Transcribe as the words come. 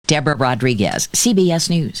Deborah Rodriguez, CBS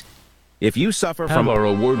News. If you suffer from our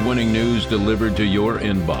award-winning news delivered to your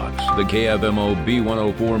inbox, the KFMO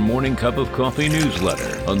B104 Morning Cup of Coffee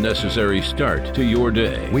newsletter, a necessary start to your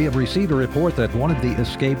day. We have received a report that one of the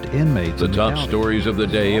escaped inmates The top stories of the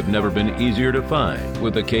day have never been easier to find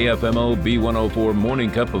with the KFMO B104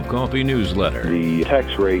 Morning Cup of Coffee newsletter. The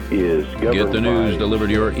tax rate is governed. Get the news delivered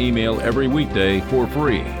to your email every weekday for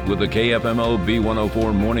free with the KFMO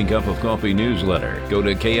B104 Morning Cup of Coffee newsletter. Go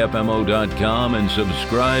to KFMO.com and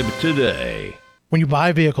subscribe today. When you buy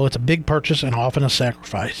a vehicle, it's a big purchase and often a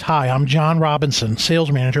sacrifice. Hi, I'm John Robinson,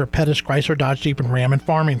 sales manager at Pettis Chrysler Dodge Jeep and Ram in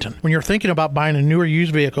Farmington. When you're thinking about buying a new or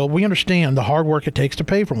used vehicle, we understand the hard work it takes to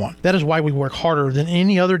pay for one. That is why we work harder than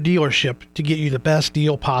any other dealership to get you the best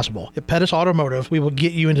deal possible. At Pettis Automotive, we will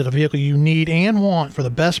get you into the vehicle you need and want for the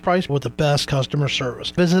best price with the best customer service.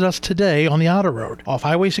 Visit us today on the Outer Road off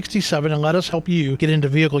Highway 67 and let us help you get into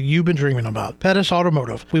the vehicle you've been dreaming about. Pettis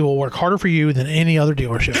Automotive, we will work harder for you than any other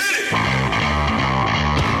dealership.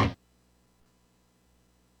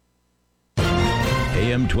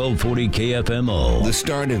 AM 1240 KFMO. The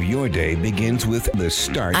start of your day begins with the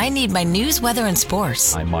start. I need my news, weather, and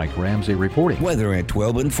sports. I'm Mike Ramsey reporting. Weather at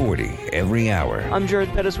 12 and 40 every hour. I'm Jared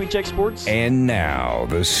Pettis. We check sports. And now,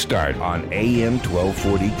 the start on AM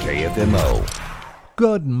 1240 KFMO.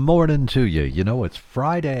 Good morning to you. You know, it's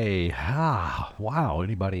Friday. Wow.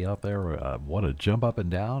 Anybody out there want to jump up and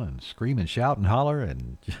down and scream and shout and holler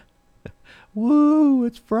and woo,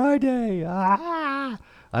 it's Friday.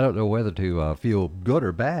 I don't know whether to feel good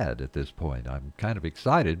or bad at this point. I'm kind of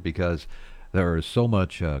excited because there is so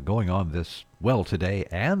much going on today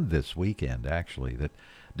and this weekend, actually, that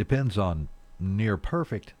depends on near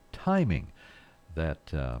perfect timing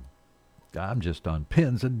that I'm just on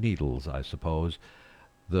pins and needles, I suppose.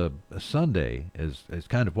 The Sunday is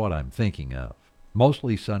kind of what I'm thinking of.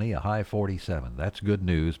 Mostly sunny, a high 47. That's good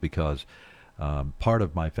news because part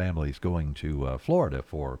of my family's going to Florida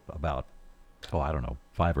for about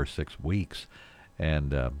 5 or 6 weeks.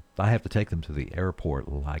 And I have to take them to the airport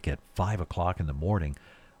like at 5 o'clock in the morning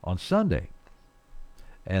on Sunday.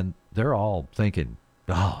 And they're all thinking,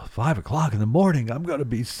 5 o'clock in the morning, I'm going to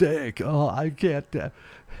be sick. I can't.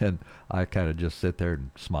 And I kind of just sit there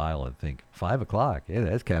and smile and think, 5 o'clock? Yeah,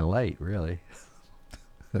 that's kind of late, really,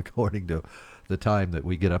 according to the time that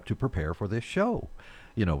we get up to prepare for this show.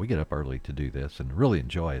 You know, we get up early to do this and really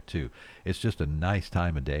enjoy it, too. It's just a nice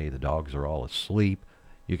time of day. The dogs are all asleep.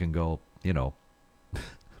 You can go,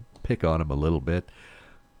 pick on them a little bit,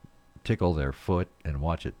 tickle their foot, and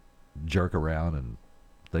watch it jerk around, and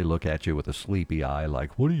they look at you with a sleepy eye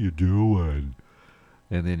like, what are you doing?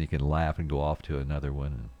 And then you can laugh and go off to another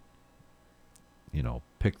one and,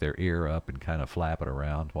 pick their ear up and kind of flap it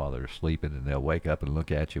around while they're sleeping, and they'll wake up and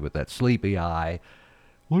look at you with that sleepy eye.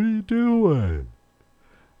 What are you doing?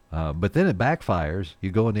 But then it backfires.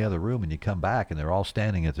 You go in the other room and you come back and they're all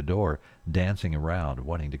standing at the door dancing around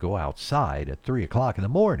wanting to go outside at 3 o'clock in the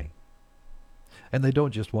morning. And they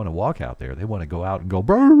don't just want to walk out there. They want to go out and go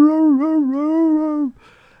brr, brr, brr, brr,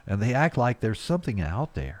 and they act like there's something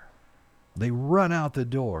out there. They run out the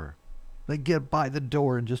door. They get by the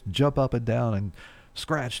door and just jump up and down and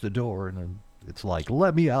scratch the door. And then it's like,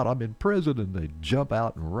 let me out, I'm in prison. And they jump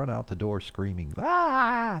out and run out the door screaming,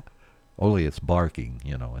 ah! Only it's barking,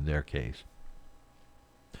 in their case.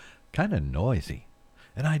 Kind of noisy.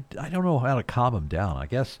 And I don't know how to calm them down. I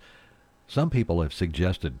guess some people have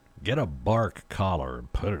suggested, get a bark collar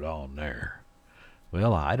and put it on there.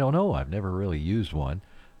 Well, I don't know. I've never really used one.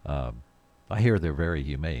 I hear they're very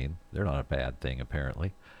humane. They're not a bad thing,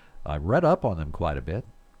 apparently. I read up on them quite a bit.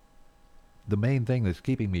 The main thing that's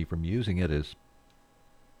keeping me from using it is,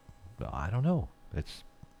 I don't know. It's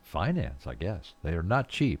finance, I guess. They are not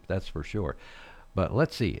cheap, that's for sure. But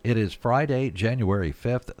let's see. It is Friday, January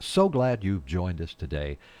 5th. So glad you've joined us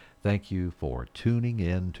today. Thank you for tuning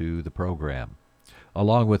in to the program.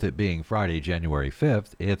 Along with it being Friday, January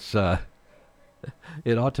 5th,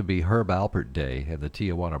 it ought to be Herb Alpert Day and the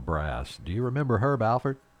Tijuana Brass. Do you remember Herb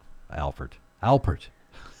Alpert? Alpert.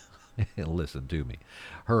 Listen to me.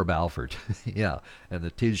 Herb Alpert. Yeah, and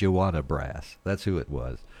the Tijuana Brass. That's who it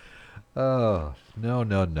was. Oh,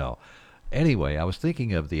 no. Anyway, I was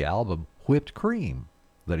thinking of the album Whipped Cream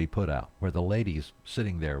that he put out, where the lady's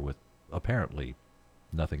sitting there with apparently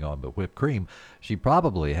nothing on but whipped cream. She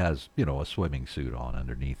probably has, a swimming suit on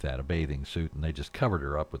underneath that, a bathing suit, and they just covered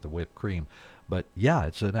her up with the whipped cream. But yeah,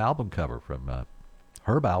 it's an album cover from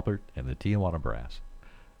Herb Alpert and the Tijuana Brass.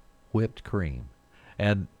 Whipped Cream.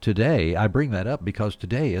 And today, I bring that up because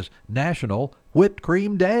today is National Whipped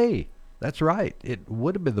Cream Day. That's right. It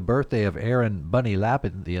would have been the birthday of Aaron Bunny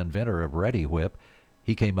Lappin, the inventor of Ready Whip.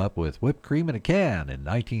 He came up with whipped cream in a can in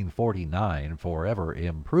 1949, forever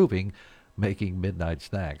improving making midnight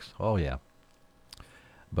snacks. Oh, yeah.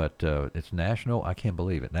 But it's National, I can't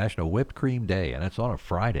believe it, National Whipped Cream Day, and it's on a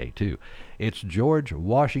Friday, too. It's George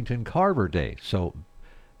Washington Carver Day. So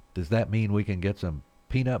does that mean we can get some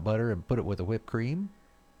peanut butter and put it with a whipped cream?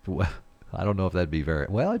 Well, I don't know if that'd be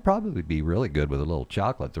it'd probably be really good with a little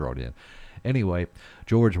chocolate thrown in. Anyway,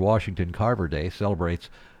 George Washington Carver Day celebrates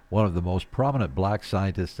one of the most prominent black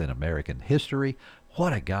scientists in American history.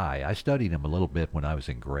 What a guy. I studied him a little bit when I was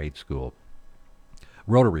in grade school.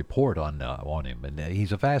 Wrote a report on him, and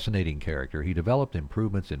he's a fascinating character. He developed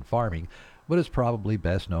improvements in farming, but is probably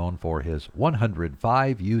best known for his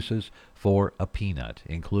 105 uses for a peanut,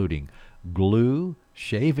 including glue,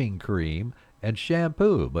 shaving cream, and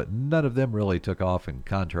shampoo, but none of them really took off, and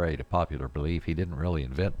contrary to popular belief, he didn't really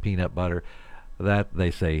invent peanut butter. That, they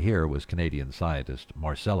say here, was Canadian scientist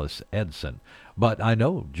Marcellus Edson. But I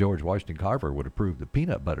know George Washington Carver would approve the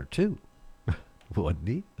peanut butter, too. Wouldn't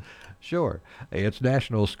he? Sure. It's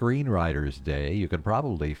National Screenwriters Day. You can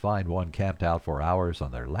probably find one camped out for hours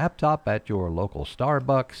on their laptop at your local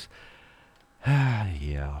Starbucks.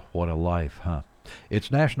 Yeah, what a life, huh?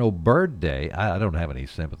 It's National Bird Day. I don't have any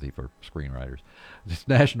sympathy for screenwriters. It's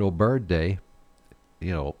National Bird Day.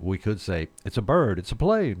 You know, we could say, it's a bird, it's a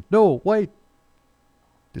plane. No, wait.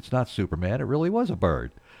 It's not Superman. It really was a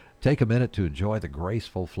bird. Take a minute to enjoy the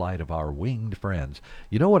graceful flight of our winged friends.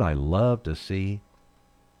 You know what I love to see?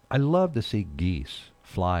 I love to see geese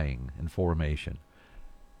flying in formation.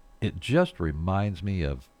 It just reminds me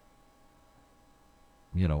of,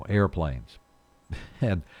 airplanes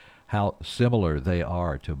and how similar they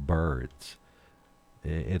are to birds.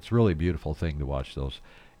 It's really a beautiful thing to watch those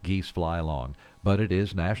geese fly along. But it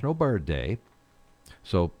is National Bird Day,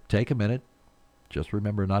 so take a minute. Just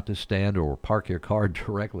remember not to stand or park your car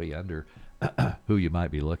directly under who you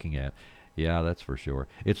might be looking at. Yeah, that's for sure.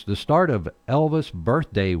 It's the start of Elvis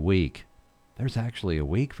Birthday Week. There's actually a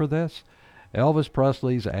week for this. Elvis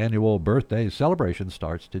Presley's annual birthday celebration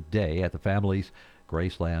starts today at the family's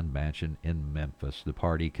Graceland Mansion in Memphis. The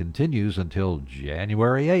party continues until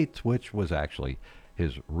January 8th, which was actually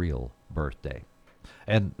his real birthday.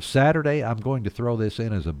 And Saturday, I'm going to throw this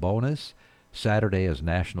in as a bonus. Saturday is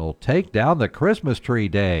National Take Down the Christmas Tree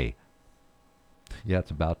Day. Yeah,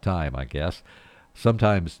 it's about time, I guess.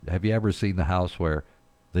 Sometimes, have you ever seen the house where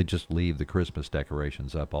they just leave the Christmas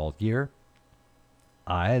decorations up all year?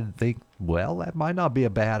 I think, well, that might not be a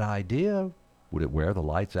bad idea. Would it wear the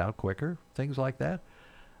lights out quicker? Things like that.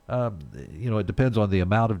 It depends on the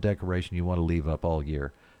amount of decoration you want to leave up all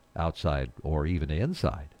year, outside or even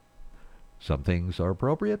inside. Some things are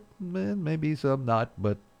appropriate, and maybe some not,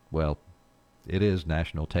 but, well, it is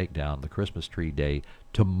National Take Down the Christmas Tree Day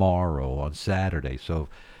tomorrow on Saturday. So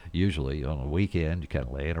usually on a weekend, you kind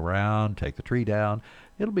of lay it around, take the tree down.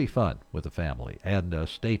 It'll be fun with the family. And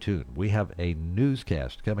stay tuned. We have a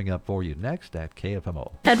newscast coming up for you next at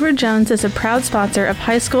KFMO. Edward Jones is a proud sponsor of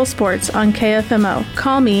high school sports on KFMO.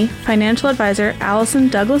 Call me, financial advisor Allison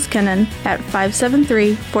Douglas Kinnan, at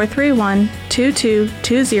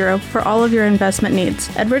 573-431-2220 for all of your investment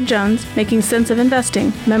needs. Edward Jones, making sense of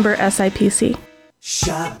investing. Member SIPC.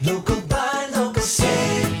 Shop local, buy local,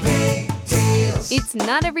 save big deals. It's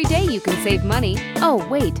not every day you can save money. Oh,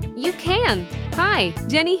 wait, you can. Hi,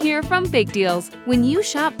 Jenny here from Big Deals. When you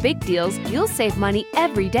shop Big Deals, you'll save money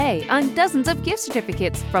every day on dozens of gift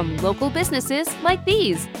certificates from local businesses like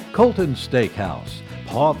these. Colton Steakhouse,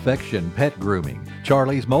 Pawfection Pet Grooming,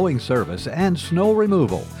 Charlie's Mowing Service and Snow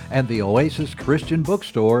Removal, and the Oasis Christian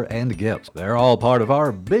Bookstore and Gifts. They're all part of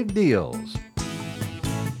our Big Deals.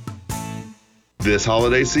 This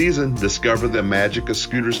holiday season, discover the magic of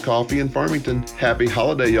Scooter's Coffee in Farmington. Happy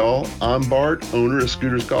holiday, y'all. I'm Bart, owner of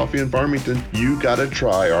Scooter's Coffee in Farmington. You gotta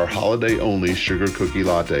try our holiday-only sugar cookie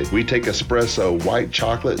latte. We take espresso, white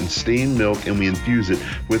chocolate, and steamed milk, and we infuse it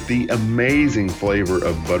with the amazing flavor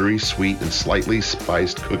of buttery, sweet, and slightly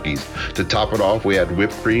spiced cookies. To top it off, we add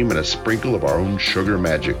whipped cream and a sprinkle of our own sugar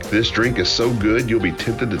magic. This drink is so good, you'll be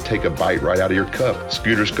tempted to take a bite right out of your cup.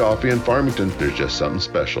 Scooter's Coffee in Farmington. There's just something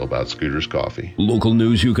special about Scooter's Coffee. Local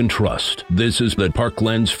news you can trust. This is the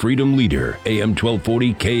Parkland's Freedom Leader, AM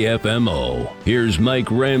 1240 KFMO. Here's Mike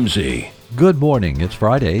Ramsey. Good morning. It's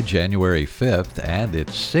Friday, January 5th, and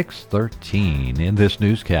it's 6:13. In this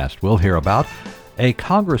newscast, we'll hear about a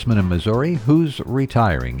congressman in Missouri who's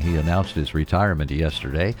retiring. He announced his retirement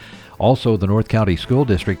yesterday. Also, the North County School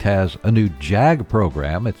District has a new JAG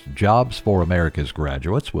program. It's Jobs for America's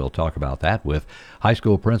Graduates. We'll talk about that with high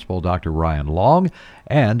school principal Dr. Ryan Long,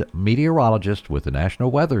 and meteorologist with the National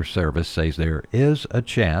Weather Service says there is a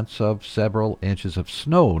chance of several inches of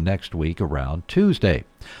snow next week around Tuesday.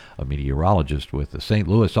 A meteorologist with the St.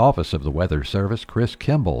 Louis office of the Weather Service, Chris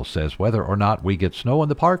Kimball, says whether or not we get snow in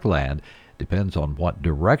the parkland depends on what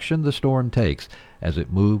direction the storm takes as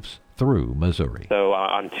it moves through Missouri. So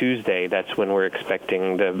on Tuesday, that's when we're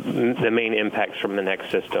expecting the main impacts from the next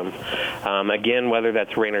system. Again, whether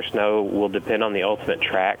that's rain or snow will depend on the ultimate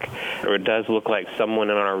track. It does look like someone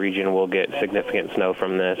in our region will get significant snow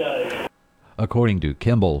from this. According to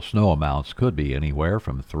Kimball, snow amounts could be anywhere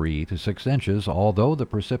from 3 to 6 inches, although the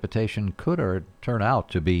precipitation could turn out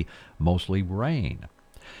to be mostly rain.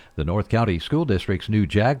 The North County School District's new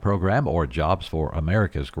JAG program, or Jobs for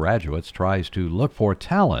America's Graduates, tries to look for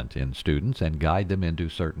talent in students and guide them into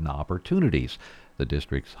certain opportunities. The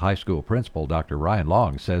district's high school principal, Dr. Ryan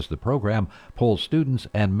Long, says the program pulls students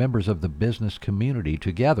and members of the business community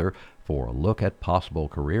together for a look at possible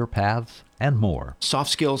career paths and more.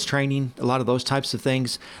 Soft skills training, a lot of those types of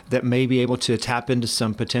things that may be able to tap into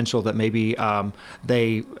some potential that maybe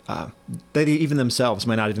they even themselves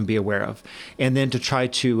may not even be aware of. And then to try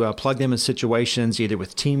to plug them in situations either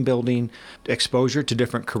with team building, exposure to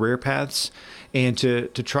different career paths, and to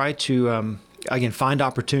try to again, find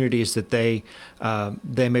opportunities that they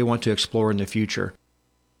may want to explore in the future.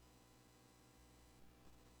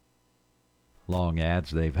 Long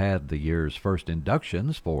adds they've had the year's first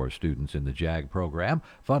inductions for students in the JAG program.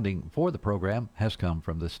 Funding for the program has come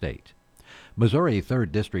from the state. Missouri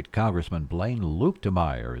 3rd District Congressman Blaine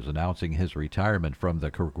Luetkemeyer is announcing his retirement from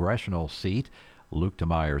the congressional seat.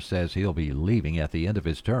 Luetkemeyer says he'll be leaving at the end of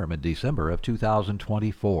his term in December of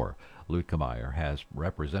 2024. Luetkemeyer has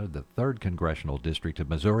represented the 3rd Congressional District of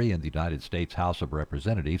Missouri in the United States House of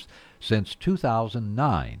Representatives since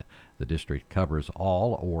 2009. The district covers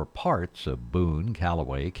all or parts of Boone,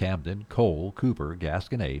 Callaway, Camden, Cole, Cooper,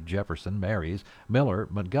 Gasconade, Jefferson, Marys, Miller,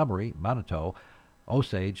 Montgomery, Manitou,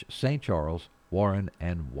 Osage, St. Charles, Warren,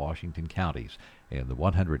 and Washington counties. In the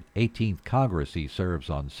 118th Congress, he serves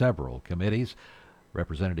on several committees.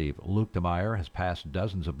 Representative Luetkemeyer has passed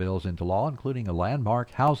dozens of bills into law, including a landmark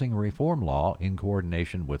housing reform law in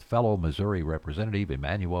coordination with fellow Missouri Representative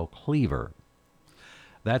Emmanuel Cleaver.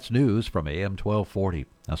 That's news from AM 1240.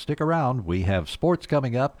 Now stick around. We have sports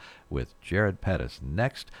coming up with Jared Pettis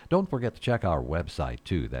next. Don't forget to check our website,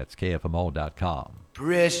 too. That's KFMO.com.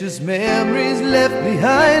 Precious memories left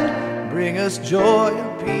behind bring us joy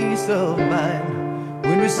and peace of mind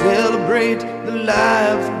when we celebrate the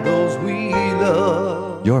lives of those we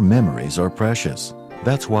love. Your memories are precious.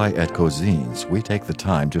 That's why at Cozines we take the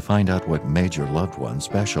time to find out what made your loved one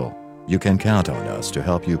special. You can count on us to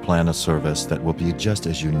help you plan a service that will be just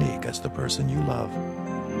as unique as the person you love.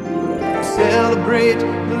 Celebrate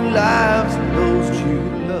the lives of those you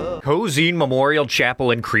love. Cozine Memorial Chapel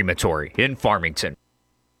and Crematory in Farmington.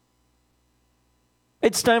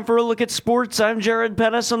 It's time for a look at sports. I'm Jared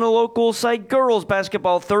Pettis on the local site. Girls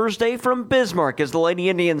basketball Thursday from Bismarck as the Lady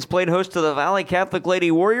Indians played host to the Valley Catholic Lady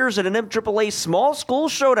Warriors in an MAAA small school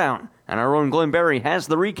showdown. And our own Glenn Berry has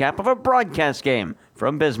the recap of a broadcast game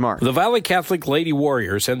from Bismarck. The Valley Catholic Lady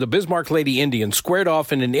Warriors and the Bismarck Lady Indians squared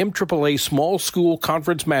off in an MAAA small school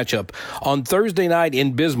conference matchup on Thursday night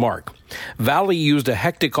in Bismarck. Valley used a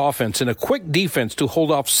hectic offense and a quick defense to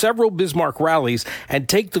hold off several Bismarck rallies and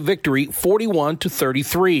take the victory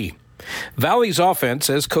 41-33. Valley's offense,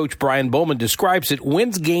 as Coach Brian Bowman describes it,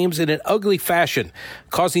 wins games in an ugly fashion,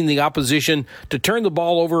 causing the opposition to turn the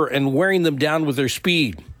ball over and wearing them down with their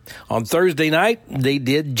speed. On Thursday night, they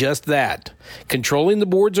did just that, controlling the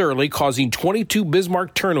boards early, causing 22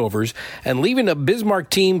 Bismarck turnovers and leaving a Bismarck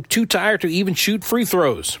team too tired to even shoot free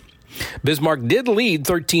throws. Bismarck did lead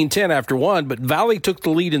 13-10 after one, but Valley took the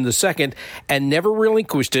lead in the second and never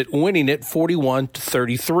relinquished it, winning it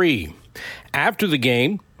 41-33. After the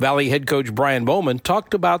game, Valley head coach Brian Bowman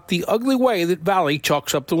talked about the ugly way that Valley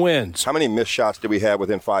chalks up the wins. How many missed shots did we have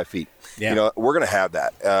within 5 feet? Yeah. You know, we're going to have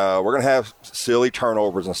that. We're going to have silly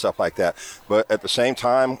turnovers and stuff like that. But at the same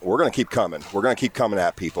time, we're going to keep coming. We're going to keep coming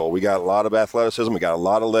at people. We got a lot of athleticism. We got a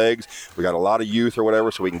lot of legs. We got a lot of youth or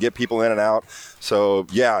whatever, so we can get people in and out. So,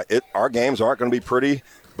 yeah, our games aren't going to be pretty,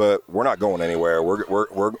 but we're not going anywhere. We're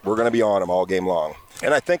going to be on them all game long.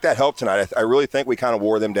 And I think that helped tonight. I really think we kind of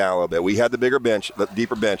wore them down a little bit. We had the bigger bench, the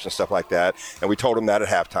deeper bench and stuff like that, and we told them that at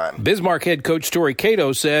halftime. Bismarck head coach Tori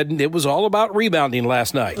Cato said it was all about rebounding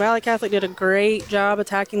last night. Valley Catholic did a great job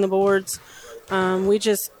attacking the boards. We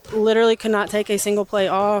just literally could not take a single play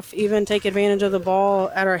off, even take advantage of the ball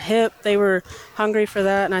at our hip. They were hungry for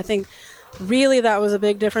that, and I think really that was a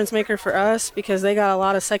big difference maker for us because they got a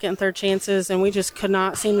lot of second and third chances, and we just could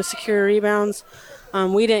not seem to secure rebounds.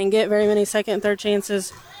 We didn't get very many second and third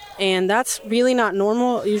chances, and that's really not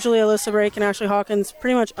normal. Usually Alyssa Brake and Ashley Hawkins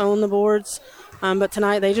pretty much own the boards, but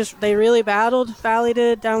tonight they really battled. Valley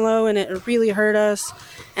did down low, and it really hurt us.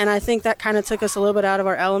 And I think that kind of took us a little bit out of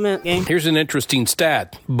our element game. Here's an interesting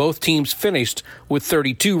stat. Both teams finished with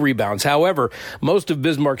 32 rebounds. However, most of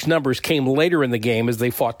Bismarck's numbers came later in the game as they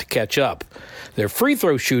fought to catch up. Their free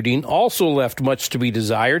throw shooting also left much to be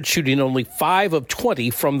desired, shooting only 5 of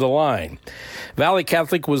 20 from the line. Valley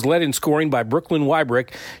Catholic was led in scoring by Brooklyn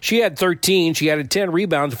Wybrick. She had 13. She added 10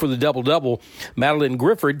 rebounds for the double-double. Madeline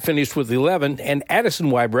Grifford finished with 11, and Addison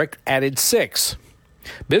Wybrick added 6.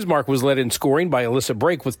 Bismarck was led in scoring by Alyssa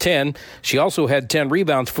Brake with 10. She also had 10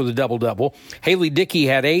 rebounds for the double-double. Haley Dickey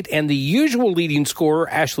had 8, and the usual leading scorer,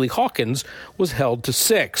 Ashley Hawkins, was held to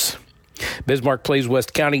 6. Bismarck plays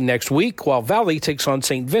West County next week, while Valley takes on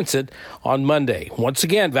St. Vincent on Monday. Once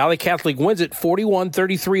again, Valley Catholic wins it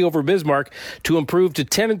 41-33 over Bismarck to improve to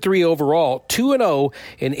 10-3 overall, 2-0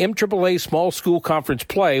 in MAAA Small School Conference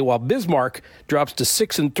play, while Bismarck drops to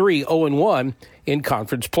 6-3, 0-1 in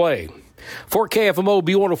conference play. For KFMO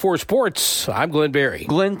B104 Sports, I'm Glenn Berry.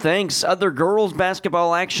 Glenn, thanks. Other girls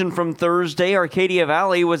basketball action from Thursday. Arcadia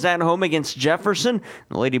Valley was at home against Jefferson.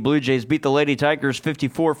 The Lady Blue Jays beat the Lady Tigers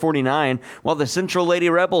 54-49, while the Central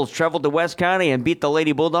Lady Rebels traveled to West County and beat the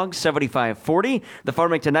Lady Bulldogs 75-40. The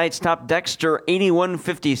Farmington Knights topped Dexter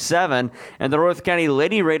 81-57, and the North County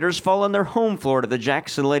Lady Raiders fall on their home floor to the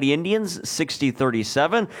Jackson Lady Indians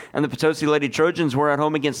 60-37, and the Potosi Lady Trojans were at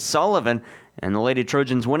home against Sullivan, and the Lady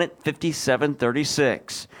Trojans win it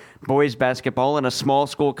 57-36. Boys basketball in a small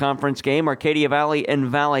school conference game, Arcadia Valley and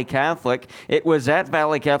Valley Catholic. It was at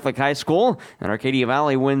Valley Catholic High School, and Arcadia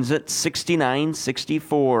Valley wins it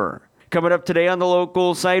 69-64. Coming up today on the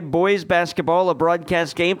local side, boys basketball, a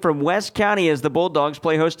broadcast game from West County as the Bulldogs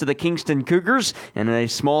play host to the Kingston Cougars, and a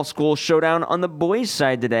small school showdown on the boys'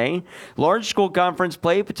 side today. Large school conference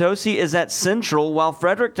play, Potosi is at Central, while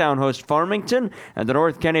Fredericktown hosts Farmington, and the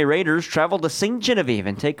North County Raiders travel to St. Genevieve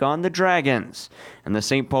and take on the Dragons. And the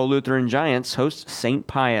St. Paul Lutheran Giants host St.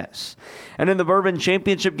 Pius. And in the Bourbon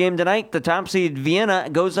Championship game tonight, the top seed Vienna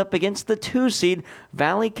goes up against the 2 seed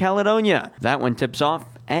Valley Caledonia. That one tips off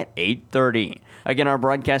at 8:30. Again, our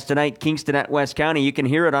broadcast tonight, Kingston at West County. You can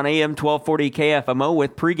hear it on AM 1240 KFMO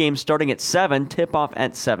with pregame starting at 7, tip-off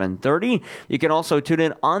at 7:30. You can also tune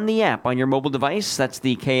in on the app on your mobile device. That's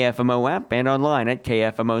the KFMO app, and online at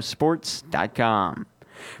KFMOsports.com.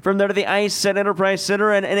 From there to the ice at Enterprise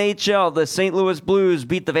Center and NHL, the St. Louis Blues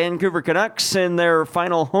beat the Vancouver Canucks in their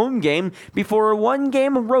final home game before a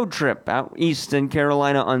one-game road trip out east in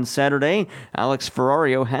Carolina on Saturday. Alex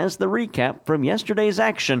Ferrario has the recap from yesterday's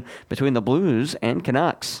action between the Blues and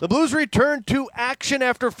Canucks. The Blues returned to action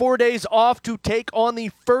after 4 days off to take on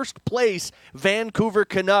the first-place Vancouver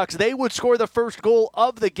Canucks. They would score the first goal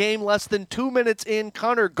of the game less than 2 minutes in.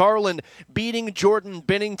 Connor Garland beating Jordan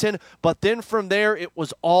Bennington, but then from there it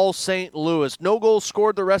was all St. Louis. No goals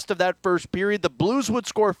scored the rest of that first period. The Blues would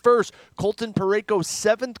score first. Colton Parayko's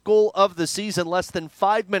 7th goal of the season less than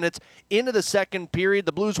 5 minutes into the second period.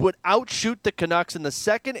 The Blues would outshoot the Canucks in the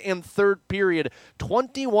second and third period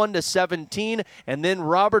 21-17, and then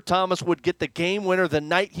Robert Thomas would get the game winner the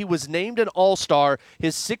night he was named an All-Star,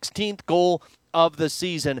 his 16th goal of the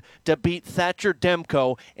season to beat Thatcher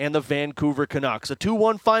Demko and the Vancouver Canucks. A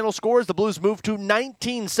 2-1 final score as the Blues move to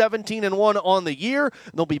 19-17-1 on the year.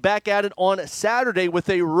 They'll be back at it on Saturday with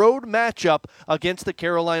a road matchup against the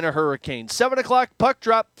Carolina Hurricanes. 7 o'clock puck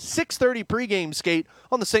drop, 6:30 pregame skate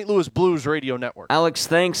on the St. Louis Blues radio network. Alex,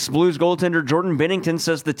 thanks. Blues goaltender Jordan Bennington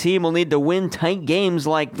says the team will need to win tight games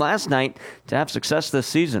like last night to have success this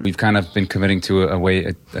season. We've kind of been committing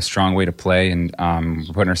to a strong way to play, and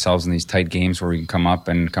we're putting ourselves in these tight games where we can come up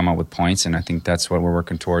with points, and I think that's what we're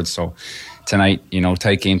working towards. So tonight,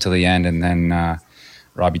 tight game till the end, and then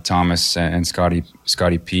Robbie Thomas and Scotty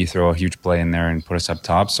P throw a huge play in there and put us up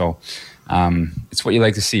top. So it's what you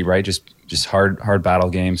like to see, right? Just hard battle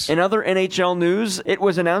games. In other NHL news, it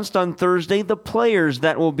was announced on Thursday the players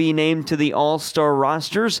that will be named to the All-Star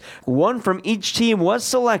rosters. One from each team was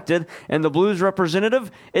selected, and the Blues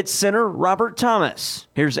representative, it's center Robert Thomas.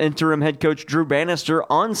 Here's interim head coach Drew Bannister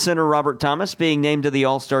on center Robert Thomas being named to the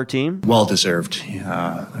All-Star team. Well deserved.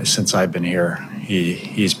 Since I've been here,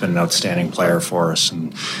 he's been an outstanding player for us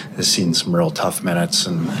and has seen some real tough minutes,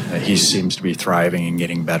 and he seems to be thriving and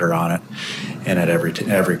getting better on it. And at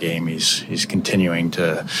every game, he's continuing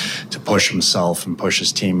to push himself and push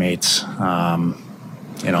his teammates.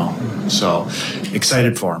 So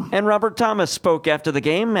excited for him. And Robert Thomas spoke after the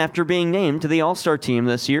game after being named to the All-Star team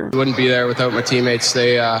this year. I wouldn't be there without my teammates.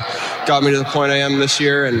 They got me to the point I am this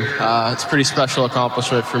year, and it's a pretty special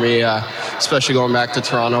accomplishment for me, especially going back to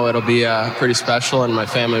Toronto. It'll be pretty special, and my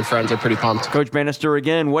family and friends are pretty pumped. Coach Bannister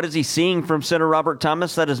again, what is he seeing from center Robert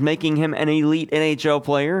Thomas that is making him an elite NHL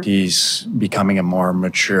player? He's becoming a more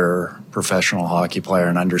mature professional hockey player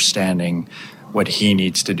and understanding what he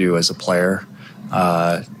needs to do as a player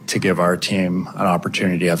to give our team an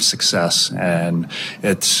opportunity of success. And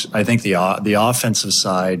I think the offensive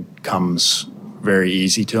side comes very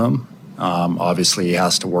easy to him. Obviously, he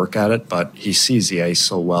has to work at it, but he sees the ice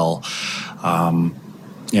so well.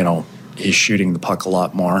 He's shooting the puck a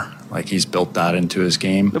lot more. Like, he's built that into his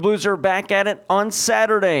game. The Blues are back at it on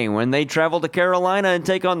Saturday when they travel to Carolina and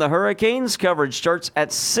take on the Hurricanes. Coverage starts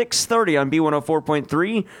at 6:30 on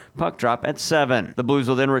B104.3. Puck drop at 7. The Blues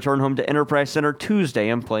will then return home to Enterprise Center Tuesday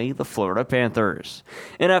and play the Florida Panthers.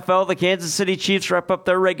 NFL, the Kansas City Chiefs wrap up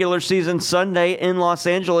their regular season Sunday in Los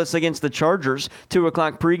Angeles against the Chargers. 2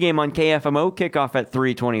 o'clock pregame on KFMO, kickoff at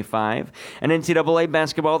 3:25. And NCAA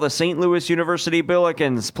basketball, the St. Louis University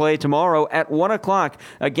Billikens play tomorrow at 1 o'clock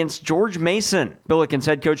against George Mason. Billikens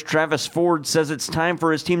head coach Travis Ford says it's time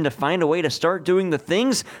for his team to find a way to start doing the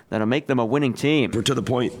things that'll make them a winning team. We're to the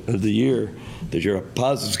point of the year that your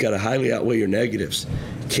positives got to highly outweigh your negatives.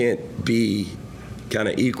 Can't be kind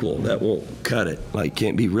of equal. That won't cut it.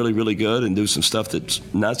 Can't be really, really good and do some stuff that's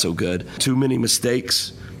not so good. Too many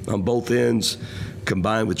mistakes on both ends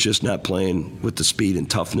combined with just not playing with the speed and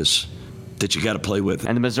toughness that you got to play with.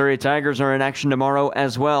 And the Missouri Tigers are in action tomorrow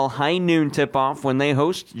as well. High noon tip-off when they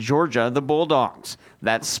host Georgia, the Bulldogs.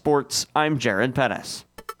 That's sports. I'm Jared Pettis.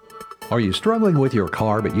 Are you struggling with your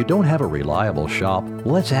car but you don't have a reliable shop?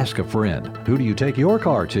 Let's ask a friend. Who do you take your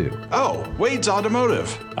car to? Oh, Wade's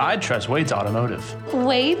Automotive. I'd trust Wade's Automotive.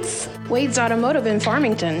 Wade's Automotive in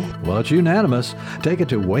Farmington. Well, it's unanimous. Take it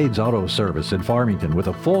to Wade's Auto Service in Farmington with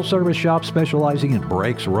a full-service shop specializing in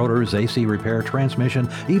brakes, rotors, AC repair, transmission,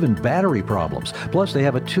 even battery problems. Plus, they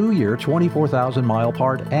have a 2-year, 24,000-mile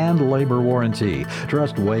part and labor warranty.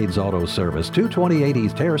 Trust Wade's Auto Service, 228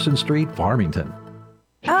 East Harrison Street, Farmington.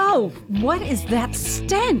 Oh, what is that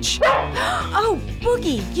stench? Oh,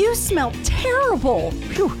 Boogie, you smell terrible.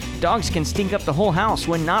 Phew, dogs can stink up the whole house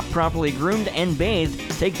when not properly groomed and bathed.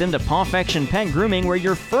 Take them to Pawfection Pet Grooming where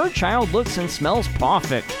your fur child looks and smells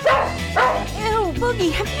pawfect. Ew,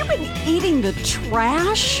 Boogie, have you been eating the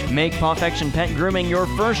trash? Make Pawfection Pet Grooming your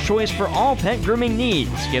first choice for all pet grooming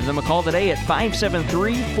needs. Give them a call today at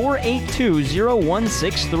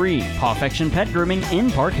 573-482-0163. Pawfection Pet Grooming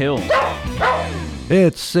in Park Hills.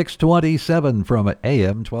 It's 6:27 from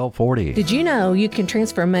AM 1240. Did you know you can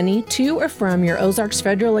transfer money to or from your Ozarks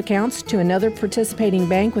Federal accounts to another participating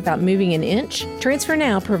bank without moving an inch? Transfer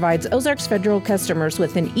Now provides Ozarks Federal customers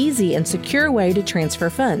with an easy and secure way to transfer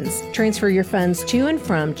funds. Transfer your funds to and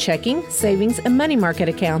from checking, savings, and money market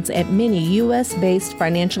accounts at many U.S.-based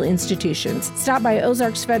financial institutions. Stop by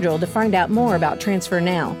Ozarks Federal to find out more about Transfer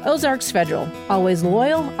Now. Ozarks Federal, always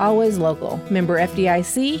loyal, always local. Member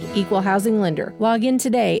FDIC, equal housing lender. Log in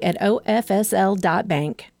today at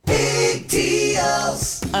ofsl.bank. Big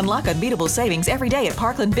deals! Unlock unbeatable savings every day at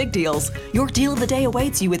Parkland Big Deals. Your deal of the day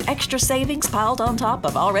awaits you with extra savings piled on top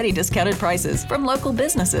of already discounted prices from local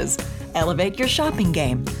businesses. Elevate your shopping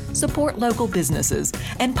game, support local businesses,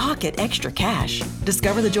 and pocket extra cash.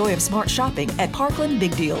 Discover the joy of smart shopping at Parkland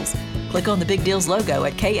Big Deals. Click on the Big Deals logo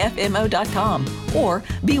at KFMO.com or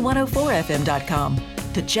B104FM.com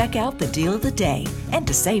to check out the deal of the day and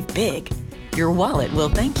to save big. Your wallet will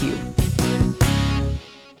thank you.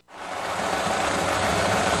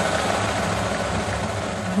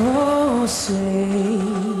 Oh, say,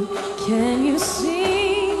 can you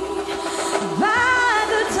see by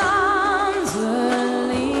the dawn's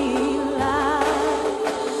early light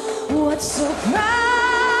what so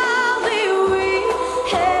proudly we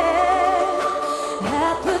hailed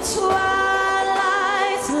at the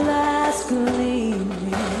twilight's last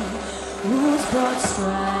gleaming, whose broad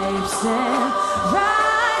stripes and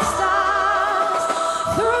bright stars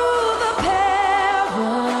through the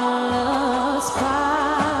perilous fight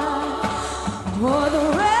o'er the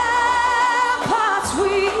ramparts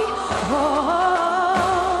we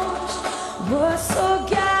watched were so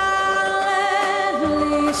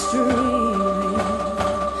gallantly streaming,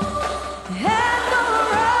 and the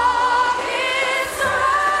rocket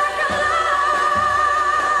circle,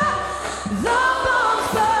 the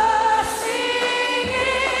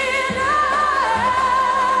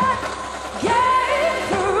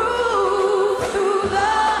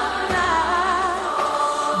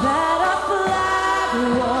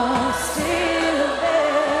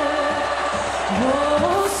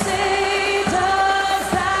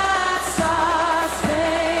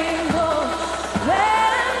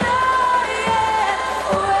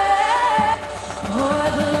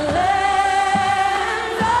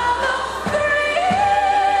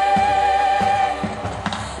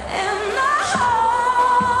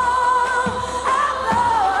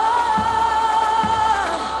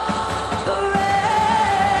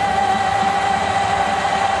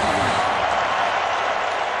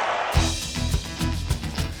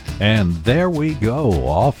And there we go,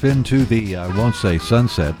 off into the, I won't say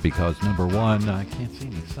sunset because number one, I can't see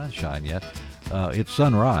any sunshine yet. It's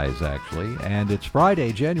sunrise, actually, and it's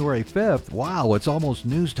Friday, January 5th. Wow, it's almost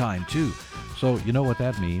news time, too. So you know what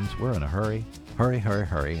that means. We're in a hurry. Hurry, hurry,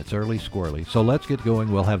 hurry. It's early squirrely. So let's get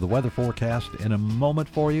going. We'll have the weather forecast in a moment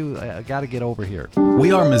for you. I got to get over here.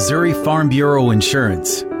 We are Missouri Farm Bureau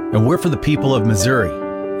Insurance, and we're for the people of Missouri,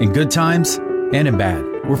 in good times and in bad.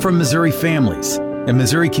 We're from Missouri families and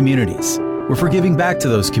Missouri communities. We're for giving back to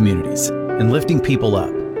those communities and lifting people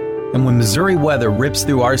up. And when Missouri weather rips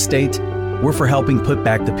through our state, we're for helping put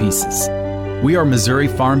back the pieces. We are Missouri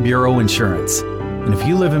Farm Bureau Insurance, and if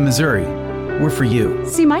you live in Missouri, we're for you.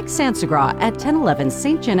 See Mike Sansagra at 1011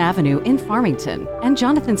 St. John Avenue in Farmington and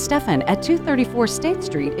Jonathan Steffen at 234 State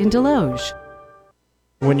Street in Deloge.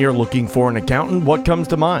 When you're looking for an accountant, what comes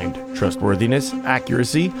to mind? Trustworthiness,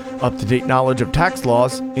 accuracy, up-to-date knowledge of tax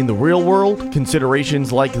laws. In the real world,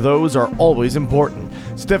 considerations like those are always important.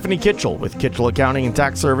 Stephanie Kitchell with Kitchell Accounting and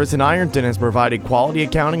Tax Service in Ironton has provided quality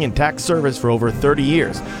accounting and tax service for over 30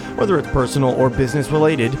 years. Whether it's personal or business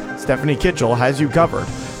related, Stephanie Kitchell has you covered.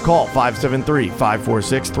 Call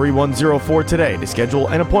 573-546-3104 today to schedule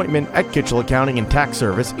an appointment at Kitchell Accounting and Tax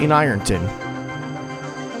Service in Ironton.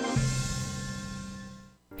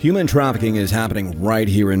 Human trafficking is happening right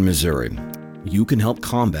here in Missouri. You can help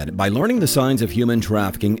combat it by learning the signs of human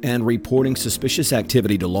trafficking and reporting suspicious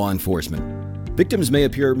activity to law enforcement. Victims may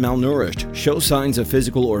appear malnourished, show signs of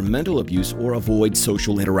physical or mental abuse, or avoid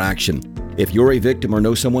social interaction. If you're a victim or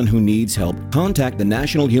know someone who needs help, contact the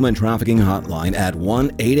National Human Trafficking Hotline at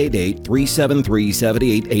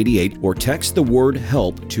 1-888-373-7888 or text the word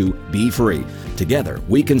HELP to Be Free. Together,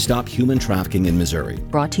 we can stop human trafficking in Missouri.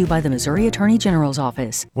 Brought to you by the Missouri Attorney General's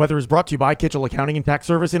Office. Weather is brought to you by Kitchell Accounting and Tax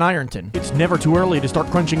Service in Ironton. It's never too early to start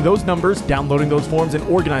crunching those numbers, downloading those forms, and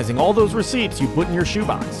organizing all those receipts you put in your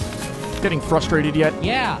shoebox. Getting frustrated yet?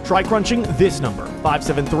 Yeah. Try crunching this number,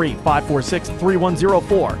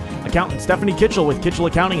 573-546-3104. Accountant Stephanie Kitchell with Kitchell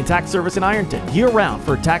Accounting and Tax Service in Ironton. Year-round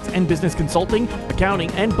for tax and business consulting,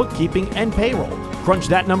 accounting, and bookkeeping, and payroll. Crunch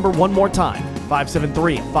that number one more time,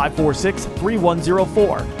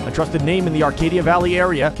 573-546-3104. A trusted name in the Arcadia Valley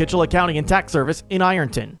area, Kitchell Accounting and Tax Service in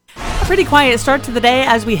Ironton. A pretty quiet start to the day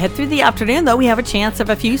as we head through the afternoon, though we have a chance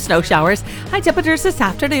of a few snow showers. High temperatures this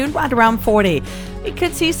afternoon right around 40. We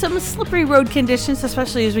could see some slippery road conditions,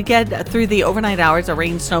 especially as we get through the overnight hours. A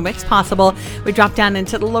rain-snow mix possible. We drop down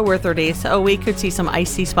into the lower 30s, so we could see some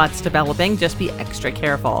icy spots developing. Just be extra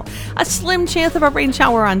careful. A slim chance of a rain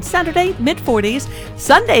shower on Saturday, mid-40s.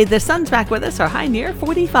 Sunday, the sun's back with us, our high near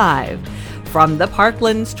 45. From the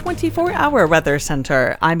Parkland's 24-hour weather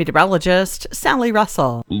center, I'm meteorologist Sally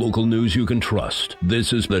Russell. Local news you can trust.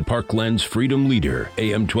 This is the Parkland's Freedom Leader,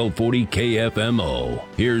 AM 1240 KFMO.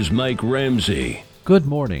 Here's Mike Ramsey. Good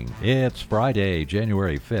morning. It's Friday,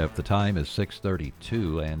 January 5th. The time is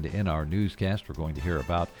 6:32, and in our newscast, we're going to hear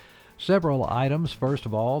about several items. First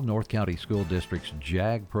of all, North County School District's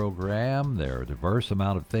JAG program. There are a diverse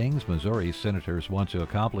amount of things Missouri senators want to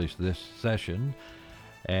accomplish this session.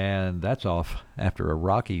 And that's off after a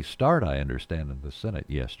rocky start, I understand, in the Senate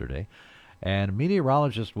yesterday. And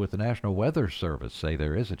meteorologists with the National Weather Service say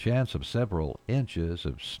there is a chance of several inches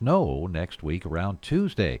of snow next week around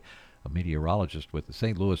Tuesday. A meteorologist with the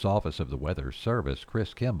St. Louis office of the Weather Service,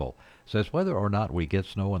 Chris Kimball, says whether or not we get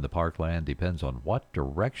snow in the Parkland depends on what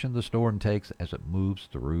direction the storm takes as it moves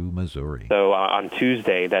through Missouri. So on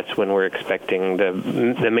Tuesday, that's when we're expecting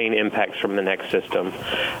the main impacts from the next system.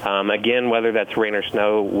 Again, whether that's rain or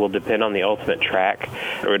snow will depend on the ultimate track.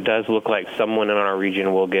 It does look like someone in our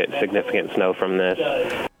region will get significant snow from this.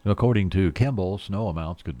 According to Kimball, snow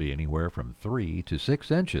amounts could be anywhere from 3 to 6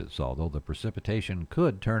 inches, although the precipitation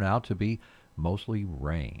could turn out to be mostly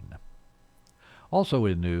rain. Also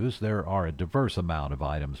in news, there are a diverse amount of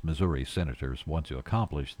items Missouri senators want to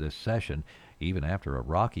accomplish this session, even after a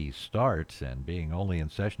rocky start and being only in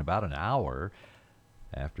session about an hour.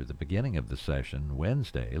 After the beginning of the session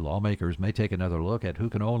Wednesday, lawmakers may take another look at who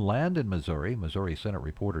can own land in Missouri. Missouri Senate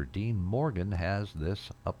reporter Dean Morgan has this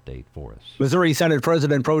update for us. Missouri Senate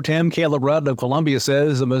President Pro Tem Caleb Rudd of Columbia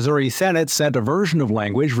says the Missouri Senate sent a version of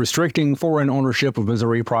language restricting foreign ownership of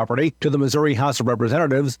Missouri property to the Missouri House of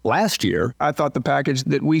Representatives last year. I thought the package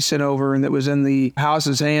that we sent over and that was in the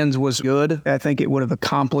House's hands was good. I think it would have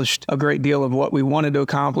accomplished a great deal of what we wanted to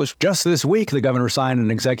accomplish. Just this week, the governor signed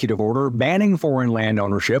an executive order banning foreign land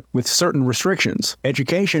ownership with certain restrictions.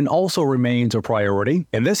 Education also remains a priority.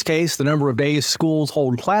 In this case, the number of days schools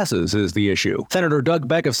hold classes is the issue. Senator Doug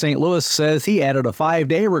Beck of St. Louis says he added a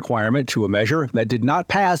 5-day requirement to a measure that did not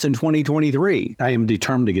pass in 2023. I am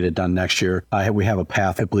determined to get it done next year. We have a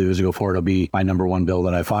path I believe as we go forward. It'll be my number one bill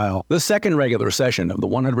that I file. The second regular session of the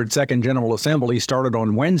 102nd General Assembly started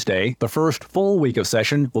on Wednesday. The first full week of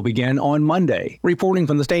session will begin on Monday. Reporting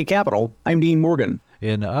from the state capitol, I'm Dean Morgan.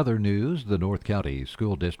 In other news, the North County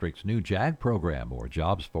School District's new JAG program, or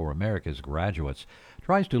Jobs for America's Graduates,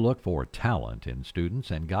 tries to look for talent in students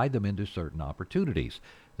and guide them into certain opportunities.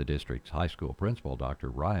 The district's high school principal, Dr.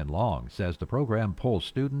 Ryan Long, says the program pulls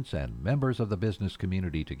students and members of the business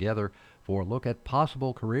community together for a look at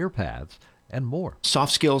possible career paths and more.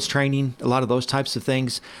 Soft skills training, a lot of those types of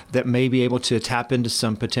things that may be able to tap into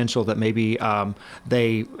some potential that maybe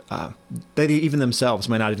they even themselves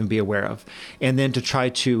may not even be aware of. And then to try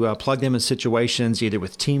to plug them in situations either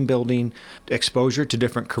with team building, exposure to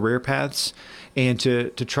different career paths, and to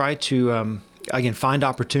try to, again, find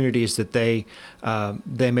opportunities that they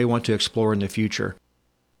may want to explore in the future.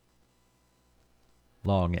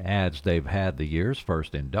 Long adds they've had the year's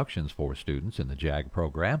first inductions for students in the JAG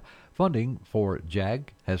program. Funding for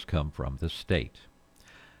JAG has come from the state.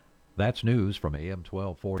 That's news from AM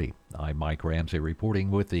 1240. I'm Mike Ramsey reporting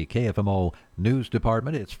with the KFMO News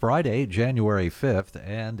Department. It's Friday, January 5th,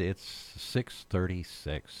 and it's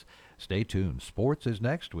 6:36. Stay tuned. Sports is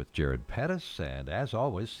next with Jared Pettis, and as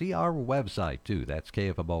always, see our website too. That's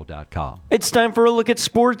KFMO.com. It's time for a look at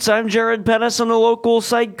sports. I'm Jared Pettis on the local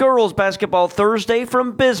site Girls Basketball Thursday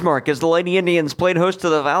from Bismarck as the Lady Indians played host to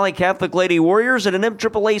the Valley Catholic Lady Warriors in an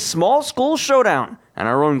MAAA small school showdown. And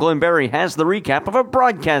our own Glenn Berry has the recap of a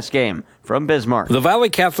broadcast game from Bismarck. The Valley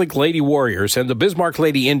Catholic Lady Warriors and the Bismarck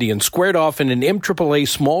Lady Indians squared off in an MAAA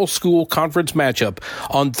small school conference matchup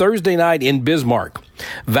on Thursday night in Bismarck.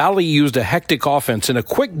 Valley used a hectic offense and a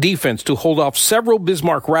quick defense to hold off several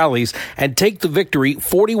Bismarck rallies and take the victory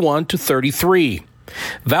 41-33.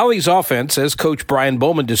 Valley's offense, as Coach Brian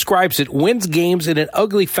Bowman describes it, wins games in an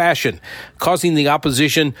ugly fashion, causing the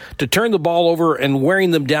opposition to turn the ball over and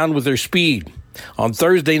wearing them down with their speed. On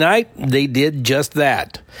Thursday night, they did just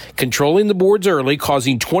that, controlling the boards early,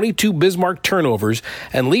 causing 22 Bismarck turnovers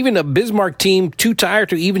and leaving a Bismarck team too tired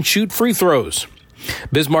to even shoot free throws.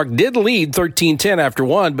 Bismarck did lead 13-10 after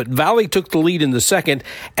one, but Valley took the lead in the second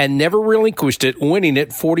and never relinquished it, winning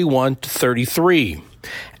it 41-33.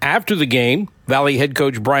 After the game, Valley head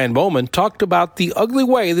coach Brian Bowman talked about the ugly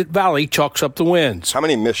way that Valley chalks up the wins. How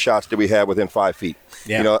many missed shots did we have within 5 feet?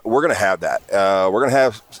 Yeah. You know, we're going to have that. We're going to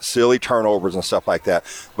have silly turnovers and stuff like that.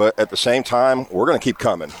 But at the same time, we're going to keep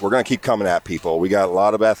coming. We're going to keep coming at people. We got a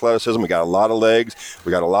lot of athleticism. We got a lot of legs.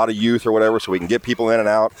 We got a lot of youth or whatever, so we can get people in and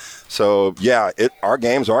out. So, yeah, our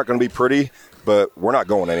games aren't going to be pretty, but we're not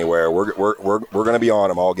going anywhere. We're going to be on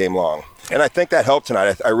them all game long. And I think that helped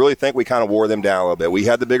tonight. I really think we kind of wore them down a little bit. We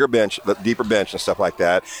had the bigger bench, the deeper bench and stuff like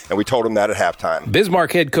that, and we told them that at halftime.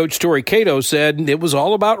 Bismarck head coach Tori Cato said it was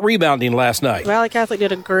all about rebounding last night. Valley Catholic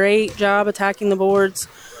did a great job attacking the boards.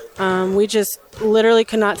 We just literally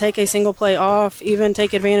could not take a single play off, even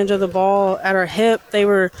take advantage of the ball at our hip. They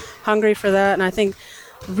were hungry for that, and I think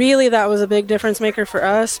really that was a big difference maker for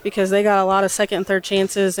us because they got a lot of second and third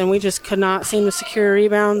chances, and we just could not seem to secure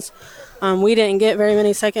rebounds. We didn't get very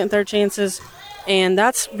many second and third chances, and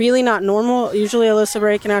that's really not normal. Usually Alyssa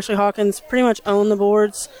Brake and Ashley Hawkins pretty much own the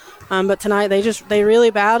boards, but tonight they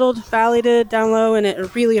really battled. Valley did down low, and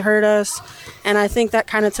it really hurt us, and I think that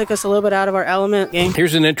kind of took us a little bit out of our element.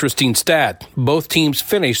 Here's an interesting stat. Both teams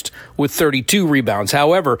finished with 32 rebounds.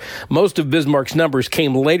 However, most of Bismarck's numbers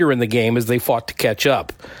came later in the game as they fought to catch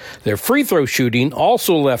up. Their free throw shooting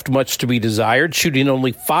also left much to be desired, shooting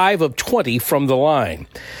only 5 of 20 from the line.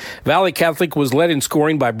 Valley Catholic was led in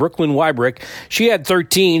scoring by Brooklyn Wybrick. She had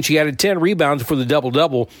 13. She added 10 rebounds for the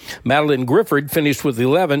double-double. Madeline Grifford finished with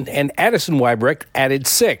 11, and Addison Wybrick added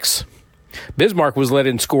 6. Bismarck was led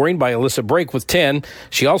in scoring by Alyssa Brake with 10.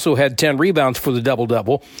 She also had 10 rebounds for the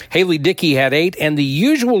double-double. Haley Dickey had 8, and the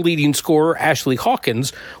usual leading scorer, Ashley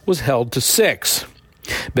Hawkins, was held to 6.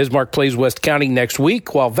 Bismarck plays West County next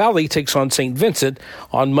week, while Valley takes on St. Vincent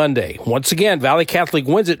on Monday. Once again, Valley Catholic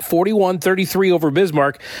wins it 41-33 over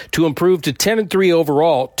Bismarck to improve to 10-3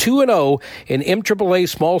 overall, 2-0 in MAAA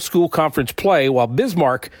Small School Conference play, while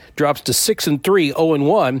Bismarck drops to 6-3,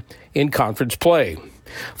 0-1 in conference play.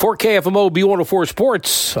 For KFMO B104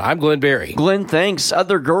 Sports, I'm Glenn Berry. Glenn, thanks.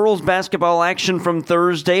 Other girls basketball action from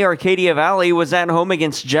Thursday. Arcadia Valley was at home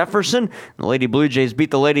against Jefferson. The Lady Blue Jays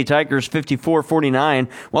beat the Lady Tigers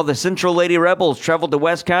 54-49, while the Central Lady Rebels traveled to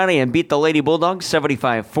West County and beat the Lady Bulldogs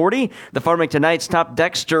 75-40. The Farmington Knights topped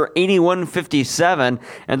Dexter 81-57,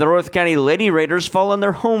 and the North County Lady Raiders fall on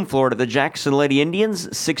their home floor to the Jackson Lady Indians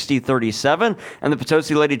 60-37, and the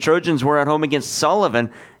Potosi Lady Trojans were at home against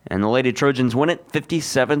Sullivan, and the Lady Trojans win it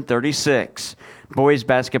 57-36. Boys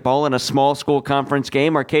basketball in a small school conference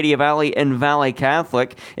game, Arcadia Valley and Valley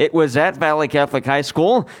Catholic. It was at Valley Catholic High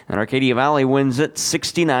School, and Arcadia Valley wins it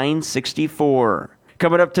 69-64.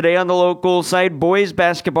 Coming up today on the local side, boys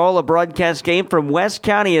basketball, a broadcast game from West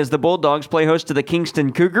County as the Bulldogs play host to the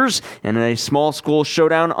Kingston Cougars, and a small school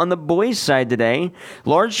showdown on the boys' side today.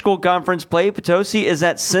 Large school conference play, Potosi is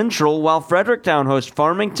at Central, while Fredericktown hosts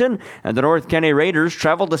Farmington, and the North County Raiders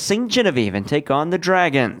travel to St. Genevieve and take on the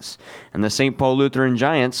Dragons. And the St. Paul Lutheran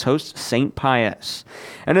Giants host St. Pius.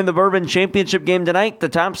 And in the Bourbon Championship game tonight, the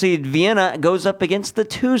top seed Vienna goes up against the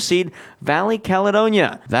 2 seed Valley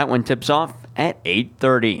Caledonia. That one tips off at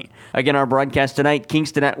 8:30. Again, our broadcast tonight,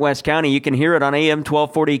 Kingston at West County. You can hear it on AM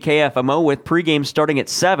 1240 KFMO with pregame starting at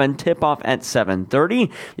 7, tip-off at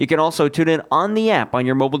 7:30. You can also tune in on the app on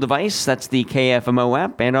your mobile device. That's the KFMO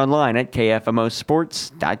app, and online at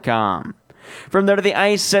KFMOsports.com. From there to the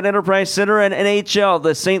ice at Enterprise Center and NHL,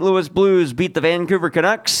 the St. Louis Blues beat the Vancouver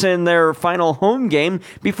Canucks in their final home game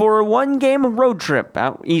before a one-game road trip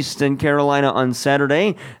out east in Carolina on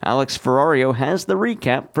Saturday. Alex Ferrario has the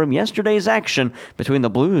recap from yesterday's action between the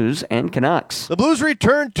Blues and Canucks. The Blues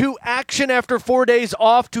returned to action after 4 days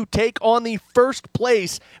off to take on the first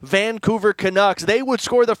place Vancouver Canucks. They would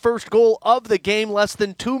score the first goal of the game less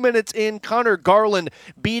than 2 minutes in. Connor Garland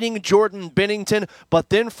beating Jordan Bennington, but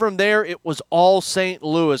then from there it was all St.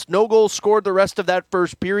 Louis. No goals scored the rest of that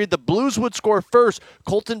first period. The Blues would score first.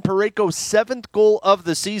 Colton Parayko's 7th goal of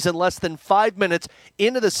the season less than 5 minutes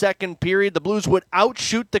into the second period. The Blues would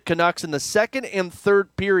outshoot the Canucks in the second and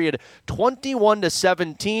third period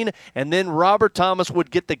 21-17, and then Robert Thomas would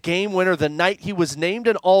get the game winner the night he was named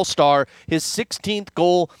an All-Star, his 16th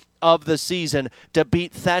goal of the season to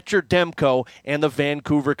beat Thatcher Demko and the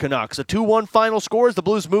Vancouver Canucks. A 2-1 final score as the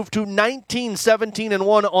Blues move to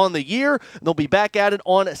 19-17-1 on the year. They'll be back at it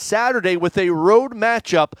on Saturday with a road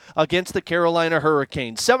matchup against the Carolina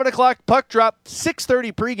Hurricanes. 7 o'clock puck drop,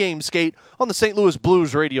 6:30 pregame skate on the St. Louis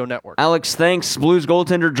Blues radio network. Alex, thanks. Blues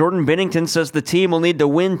goaltender Jordan Bennington says the team will need to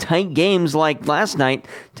win tight games like last night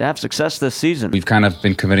to have success this season. We've kind of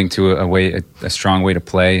been committing to a strong way to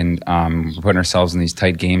play, and we're putting ourselves in these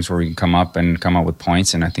tight games where we can come up with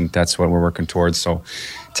points, and I think that's what we're working towards. So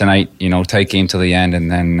tonight, tight game till the end,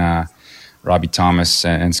 and then Robbie Thomas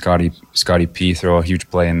and Scotty P throw a huge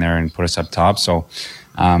play in there and put us up top. So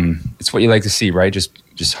it's what you like to see, right? Just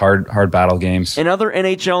hard battle games. In other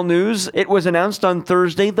NHL news, it was announced on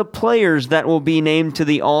Thursday the players that will be named to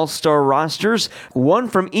the All-Star rosters. One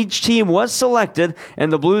from each team was selected,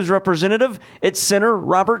 and the Blues representative, it's center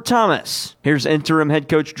Robert Thomas. Here's interim head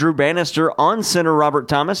coach Drew Bannister on center Robert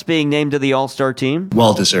Thomas being named to the All-Star team.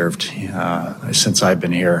 Well deserved. Since I've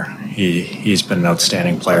been here, he's been an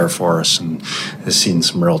outstanding player for us and has seen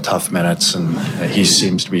some real tough minutes, and he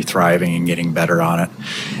seems to be thriving and getting better on it.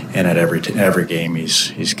 And at every game,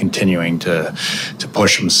 he's continuing to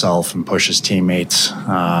push himself and push his teammates.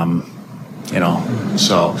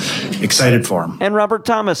 So excited for him. And Robert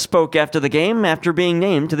Thomas spoke after the game after being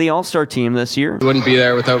named to the All-Star team this year. I wouldn't be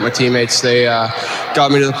there without my teammates. They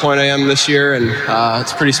got me to the point I am this year, and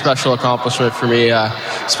it's a pretty special accomplishment for me,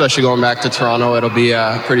 especially going back to Toronto. It'll be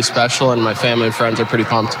pretty special, and my family and friends are pretty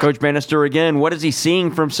pumped. Coach Bannister again, what is he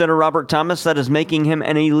seeing from center Robert Thomas that is making him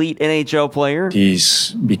an elite NHL player?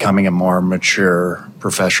 He's becoming a more mature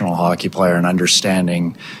professional hockey player and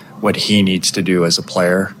understanding what he needs to do as a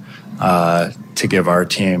player to give our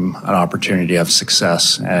team an opportunity to have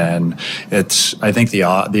success. And I think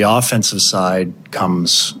the offensive side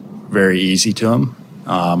comes very easy to him.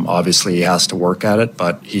 Obviously, he has to work at it,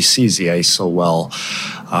 but he sees the ice so well.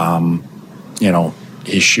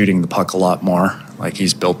 He's shooting the puck a lot more. Like,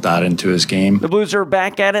 he's built that into his game. The Blues are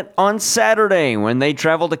back at it on Saturday when they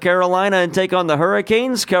travel to Carolina and take on the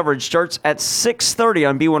Hurricanes. Coverage starts at 6:30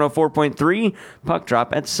 on B104.3. Puck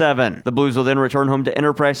drop at 7. The Blues will then return home to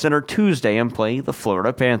Enterprise Center Tuesday and play the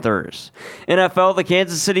Florida Panthers. NFL, the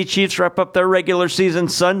Kansas City Chiefs wrap up their regular season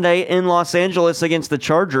Sunday in Los Angeles against the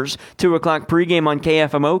Chargers. 2 o'clock pregame on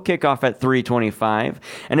KFMO, kickoff at 3:25.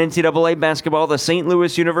 And NCAA basketball, the St.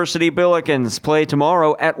 Louis University Billikens play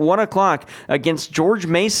tomorrow at 1 o'clock against host George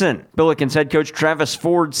Mason. Billikens head coach Travis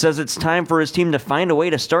Ford says it's time for his team to find a way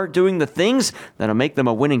to start doing the things that'll make them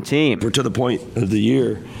a winning team. We're to the point of the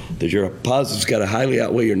year that your positives got to highly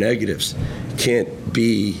outweigh your negatives. Can't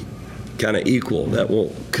be kind of equal. That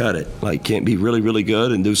won't cut it. Like, can't be really, really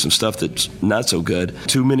good and do some stuff that's not so good.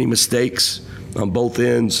 Too many mistakes on both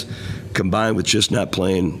ends, combined with just not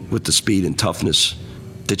playing with the speed and toughness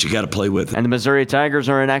that you got to play with. And the Missouri Tigers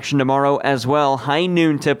are in action tomorrow as well. High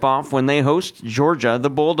noon tip-off when they host Georgia, the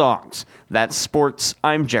Bulldogs. That's sports.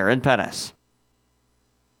 I'm Jared Pettis.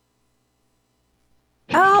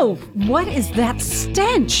 Oh, what is that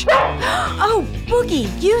stench? Oh,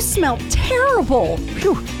 Boogie, you smell terrible.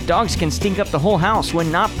 Phew. Dogs can stink up the whole house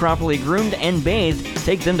when not properly groomed and bathed.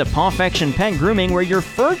 Take them to Pawfection Pet Grooming, where your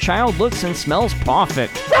fur child looks and smells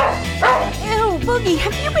perfect. Ew, Boogie,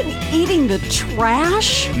 have you been eating the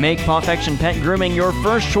trash? Make Pawfection Pet Grooming your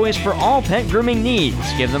first choice for all pet grooming needs.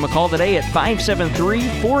 Give them a call today at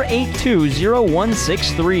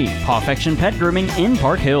 573-482-0163. Pawfection Pet Grooming in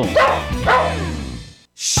Park Hills.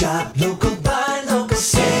 Shop local, buy local,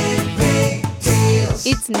 save big deals.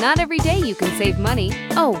 It's not every day you can save money.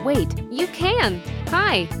 Oh, wait, you can.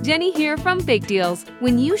 Hi, Jenny here from Big Deals.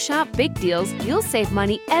 When you shop Big Deals, you'll save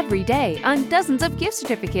money every day on dozens of gift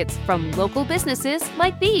certificates from local businesses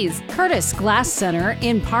like these. Curtis Glass Center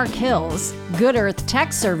in Park Hills, Good Earth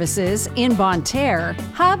Tech Services in Bonne Terre,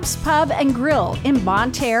 Hub's Pub and Grill in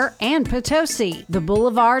Bonne Terre and Potosi, the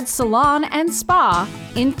Boulevard Salon and Spa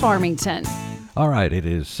in Farmington. All right, it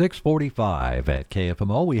is 6:45 at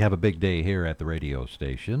KFMO. We have a big day here at the radio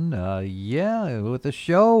station. With the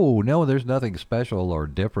show. No, there's nothing special or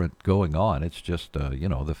different going on. It's just, the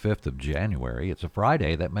 5th of January. It's a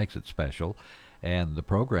Friday. That makes it special. And the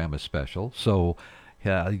program is special. So,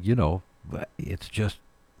 it's just,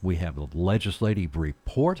 we have the legislative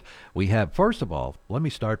report. We have, first of all, let me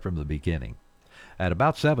start from the beginning. At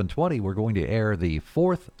about 7:20, we're going to air the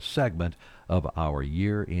fourth segment of our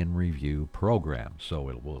Year in Review program. So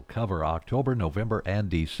it will cover October, November, and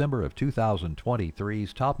December of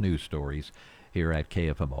 2023's top news stories here at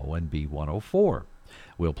KFMO and B104.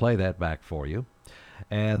 We'll play that back for you.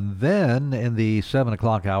 And then in the 7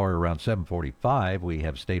 o'clock hour, around 7:45, we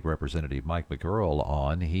have State Representative Mike McGurl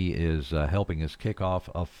on. He is helping us kick off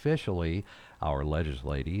officially our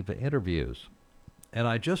legislative interviews. And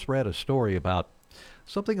I just read a story about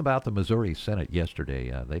something about the Missouri Senate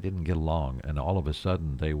yesterday. They didn't get along, and all of a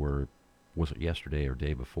sudden they were, was it yesterday or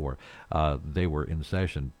day before, they were in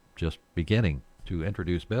session just beginning to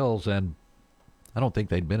introduce bills, and I don't think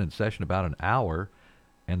they'd been in session about an hour,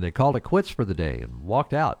 and they called it quits for the day and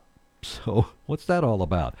walked out. So what's that all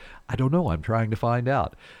about? I don't know. I'm trying to find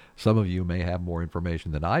out. Some of you may have more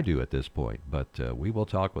information than I do at this point, but we will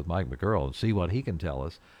talk with Mike McGurl and see what he can tell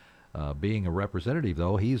us. Being a representative,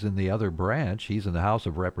 though, he's in the other branch. He's in the House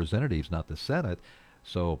of Representatives, not the Senate.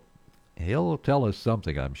 So he'll tell us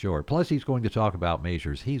something, I'm sure. Plus, he's going to talk about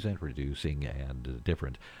measures he's introducing and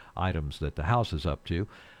different items that the House is up to.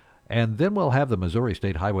 And then we'll have the Missouri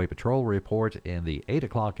State Highway Patrol report in the 8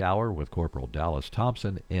 o'clock hour with Corporal Dallas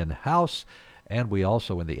Thompson in-house. And we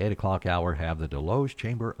also, in the 8 o'clock hour, have the Deloge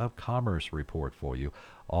Chamber of Commerce report for you,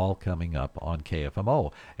 all coming up on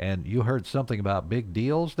KFMO. And you heard something about big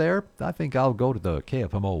deals there? I think I'll go to the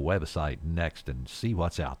KFMO website next and see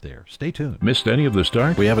what's out there. Stay tuned. Missed any of the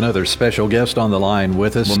start? We have another special guest on the line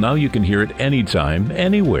with us. Well, now you can hear it anytime,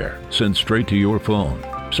 anywhere, sent straight to your phone.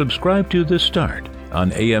 Subscribe to The Start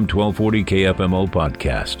on AM 1240 KFMO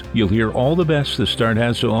podcast. You'll hear all the best The Start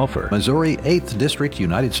has to offer. Missouri 8th District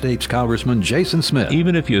United States Congressman Jason Smith.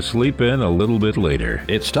 Even if you sleep in a little bit later.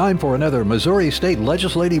 It's time for another Missouri State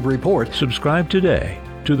Legislative Report. Subscribe today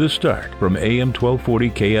to The Start from AM 1240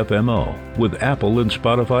 KFMO with Apple and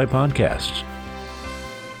Spotify podcasts.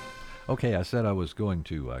 Okay, I said I was going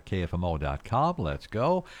to KFMO.com. Let's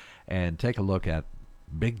go and take a look at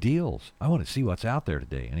big deals. I want to see what's out there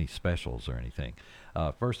today, any specials or anything.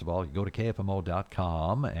 First of all, you go to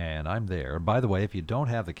KFMO.com, and I'm there. By the way, if you don't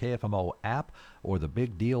have the KFMO app or the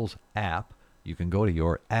Big Deals app, you can go to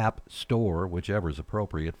your app store, whichever is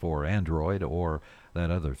appropriate for Android or that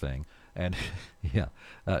other thing. And,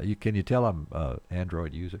 can you tell I'm an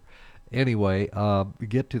Android user? Anyway,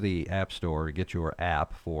 get to the App Store, get your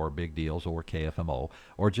app for Big Deals or KFMO,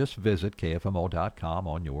 or just visit KFMO.com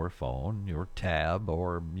on your phone, your tab,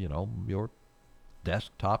 or, your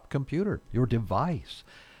desktop computer, your device.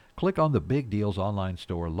 Click on the Big Deals Online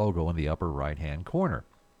Store logo in the upper right-hand corner.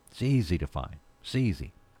 It's easy to find. It's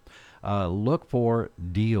easy. Look for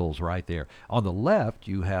deals right there. On the left,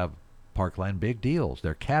 you have Parkland Big Deals.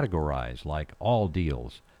 They're categorized like all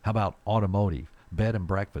deals. How about automotive, bed and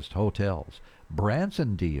breakfast, hotels,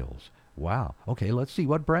 Branson deals, Wow. Okay, let's see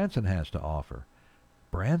what Branson has to offer.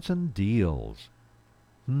 Branson deals.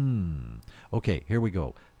 Okay, here we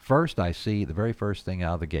go. First, I see the very first thing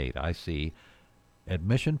out of the gate. I see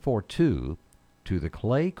admission for 2 to the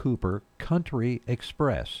Clay Cooper Country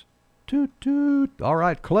Express. Toot toot. All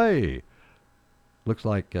right, Clay. Looks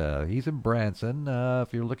like he's in Branson.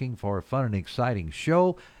 If you're looking for a fun and exciting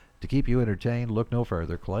show to keep you entertained, look no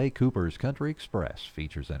further. Clay Cooper's Country Express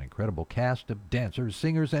features an incredible cast of dancers,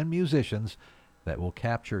 singers, and musicians that will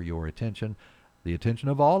capture your attention, the attention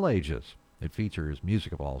of all ages. It features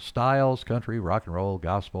music of all styles, country, rock and roll,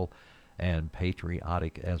 gospel, and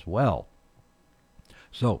patriotic as well.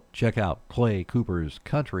 So check out Clay Cooper's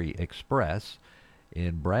Country Express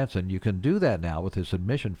in Branson. You can do that now with this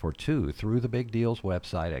admission for 2 through the Big Deals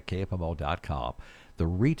website at KFMO.com. The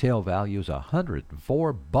retail value is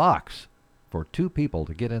 $104 for 2 people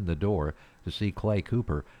to get in the door to see Clay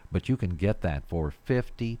Cooper, but you can get that for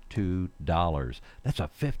 $52. That's a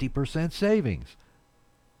 50% savings.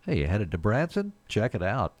 Hey, you headed to Branson? Check it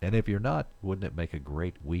out. And if you're not, wouldn't it make a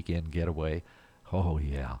great weekend getaway? Oh,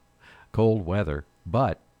 yeah. Cold weather,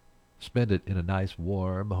 but spend it in a nice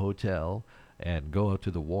warm hotel and go to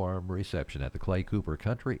the warm reception at the Clay Cooper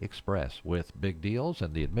Country Express with big deals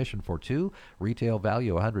and the admission for 2. Retail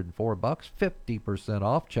value $104, 50%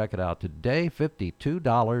 off. Check it out today,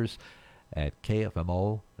 $52 at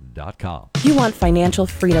KFMO.com. You want financial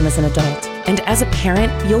freedom as an adult, and as a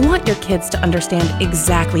parent, you'll want your kids to understand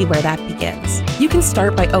exactly where that begins. You can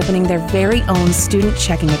start by opening their very own student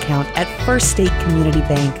checking account at First State Community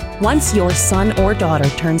Bank. Once your son or daughter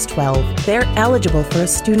turns 12, they're eligible for a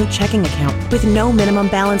student checking account with no minimum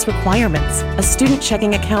balance requirements. A student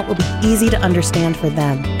checking account will be easy to understand for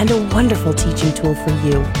them and a wonderful teaching tool for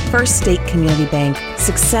you. First State Community Bank.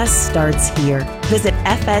 Success starts here. Visit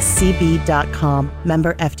fscb.com.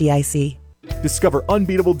 Member FDIC. Discover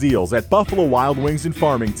unbeatable deals at Buffalo Wild Wings in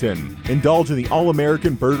Farmington. Indulge in the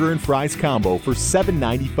All-American Burger and Fries combo for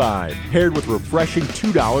 $7.95, paired with refreshing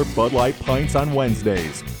 $2 Bud Light pints on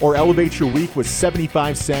Wednesdays. Or elevate your week with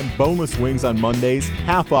 75-cent boneless wings on Mondays,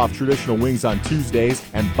 half off traditional wings on Tuesdays,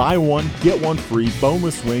 and buy one, get one free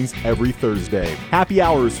boneless wings every Thursday. Happy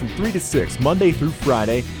hours from 3 to 6, Monday through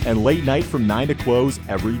Friday, and late night from 9 to close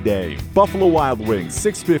every day. Buffalo Wild Wings,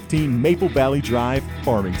 615 Maple Valley Drive,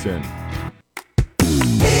 Farmington.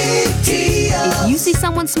 If you see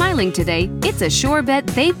someone smiling today, it's a sure bet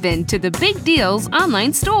they've been to the Big Deals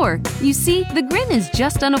online store. You see, the grin is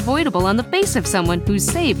just unavoidable on the face of someone who's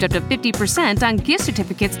saved up to 50% on gift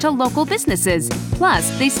certificates to local businesses.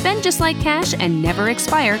 Plus, they spend just like cash and never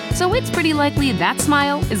expire, so it's pretty likely that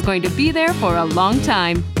smile is going to be there for a long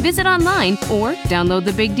time. Visit online or download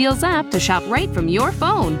the Big Deals app to shop right from your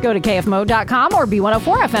phone. Go to KFMO.com or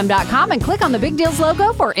B104FM.com and click on the Big Deals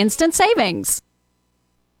logo for instant savings.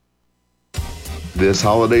 This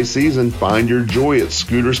holiday season, find your joy at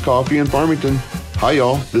Scooter's Coffee in Farmington. Hi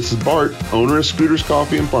y'all, this is Bart, owner of Scooter's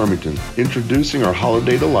Coffee in Farmington. Introducing our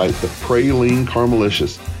holiday delight, the Praline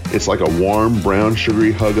Caramelicious. It's like a warm, brown,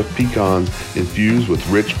 sugary hug of pecans infused with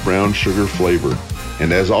rich brown sugar flavor.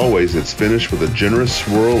 And as always, it's finished with a generous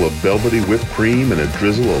swirl of velvety whipped cream and a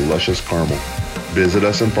drizzle of luscious caramel. Visit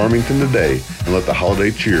us in Farmington today and let the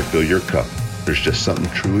holiday cheer fill your cup. There's just something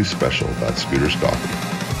truly special about Scooter's Coffee.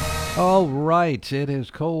 All right, it is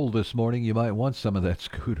cold this morning. You might want some of that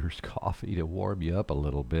Scooter's coffee to warm you up a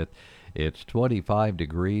little bit. It's 25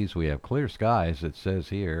 degrees. We have clear skies, it says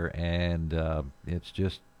here, and it's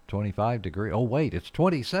just 25 degrees. Oh, wait, it's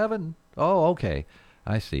 27? Oh, okay.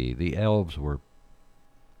 I see. The elves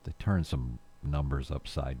they turned some numbers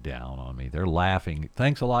upside down on me. They're laughing.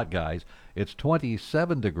 Thanks a lot, guys. It's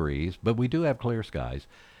 27 degrees, but we do have clear skies.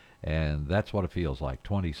 And that's what it feels like,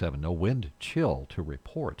 27. No wind chill to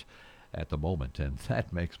report at the moment, and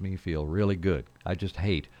that makes me feel really good. I just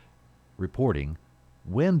hate reporting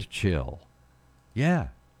wind chill. Yeah.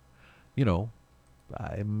 You know,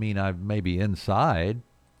 I mean, I may be inside,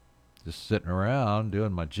 just sitting around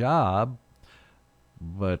doing my job,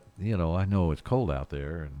 but, you know, I know it's cold out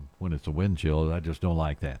there, and when it's a wind chill, I just don't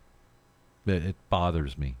like that. It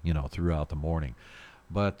bothers me, you know, throughout the morning.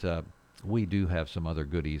 But, we do have some other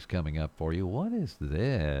goodies coming up for you. What is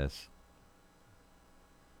this?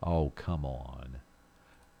 Oh, come on.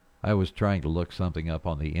 I was trying to look something up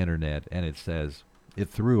on the internet, and it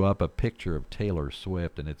threw up a picture of Taylor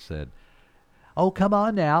Swift, and it said, "Oh, come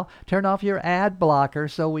on now. Turn off your ad blocker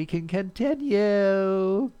so we can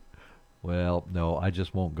continue." Well, no, I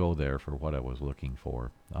just won't go there for what I was looking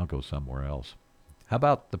for. I'll go somewhere else. How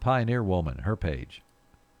about the Pioneer Woman, her page?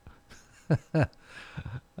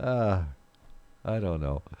 I don't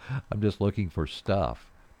know. I'm just looking for stuff.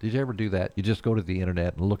 Did you ever do that? You just go to the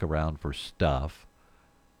internet and look around for stuff.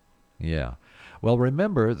 Yeah. Well,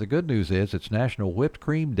 remember, the good news is it's National Whipped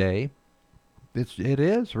Cream Day. It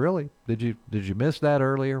is, really. Did you miss that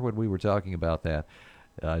earlier when we were talking about that?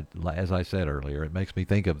 As I said earlier, it makes me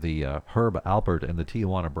think of the Herb Alpert and the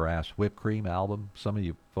Tijuana Brass Whipped Cream album. Some of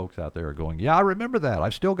you folks out there are going, yeah, I remember that.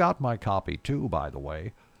 I've still got my copy, too, by the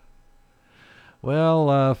way.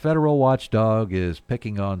 Well, federal watchdog is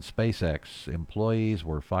picking on SpaceX. Employees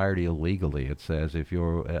were fired illegally. It says if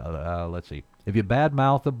you're, let's see, if you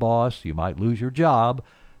badmouth the boss, you might lose your job,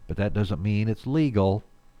 but that doesn't mean it's legal.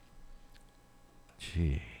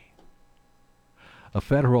 Gee. A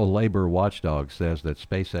federal labor watchdog says that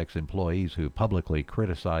SpaceX employees who publicly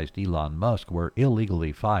criticized Elon Musk were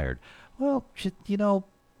illegally fired. Well, you know,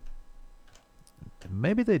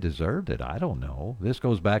 maybe they deserved it. I don't know. This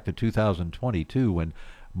goes back to 2022 when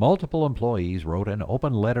multiple employees wrote an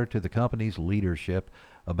open letter to the company's leadership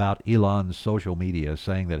about Elon's social media,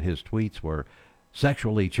 saying that his tweets were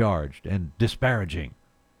sexually charged and disparaging.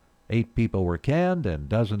 8 people were canned and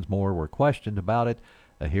dozens more were questioned about it.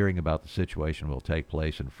 A hearing about the situation will take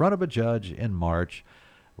place in front of a judge in March.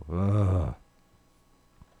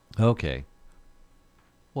 Okay.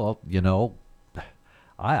 Well, you know,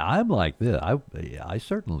 I'm like this. I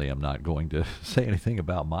certainly am not going to say anything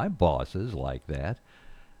about my bosses like that.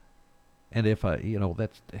 And if I, you know,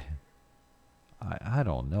 that's, I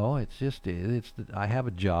don't know. It's just, I have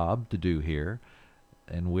a job to do here.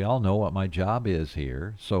 And we all know what my job is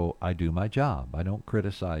here, so I do my job. I don't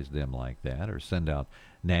criticize them like that or send out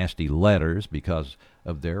nasty letters because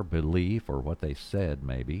of their belief or what they said,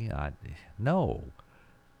 maybe. No,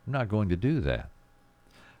 I'm not going to do that.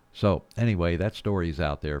 So, anyway, that story's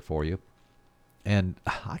out there for you. And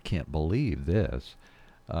I can't believe this.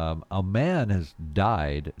 A man has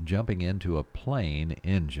died jumping into a plane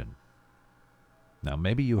engine. Now,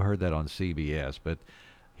 maybe you heard that on CBS, but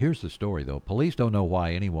here's the story, though. Police don't know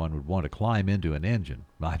why anyone would want to climb into an engine.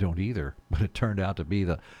 I don't either, but it turned out to be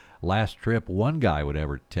the last trip one guy would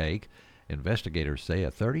ever take. Investigators say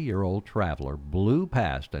a 30-year-old traveler blew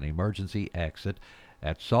past an emergency exit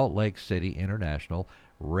at Salt Lake City International,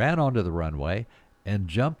 ran onto the runway, and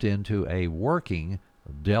jumped into a working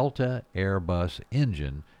Delta Airbus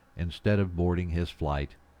engine instead of boarding his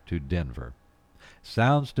flight to Denver.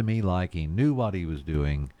 Sounds to me like he knew what he was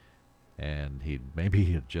doing, and maybe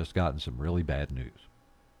he had just gotten some really bad news.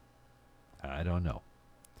 I don't know.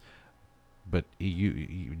 But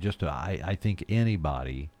I think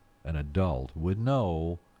anybody, an adult, would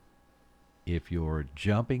know if you're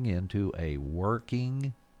jumping into a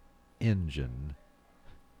working engine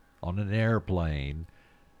on an airplane,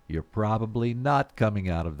 you're probably not coming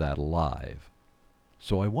out of that alive.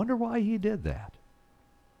 So I wonder why he did that.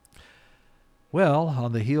 Well,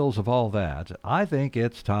 on the heels of all that, I think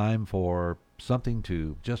it's time for something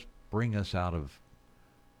to just bring us out of,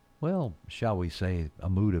 well, shall we say, a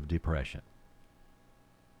mood of depression.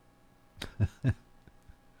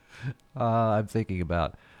 I'm thinking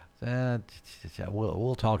about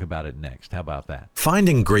we'll talk about it next. How about that?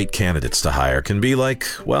 Finding great candidates to hire can be like,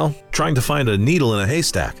 well, trying to find a needle in a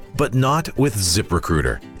haystack, but not with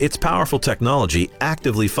ZipRecruiter. Its powerful technology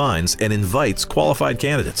actively finds and invites qualified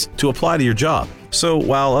candidates to apply to your job. So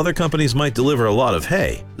while other companies might deliver a lot of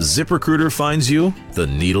hay, ZipRecruiter finds you the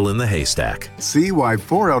needle in the haystack. See why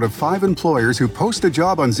 4 out of 5 employers who post a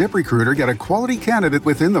job on ZipRecruiter get a quality candidate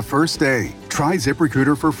within the first day. Try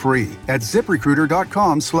ZipRecruiter for free at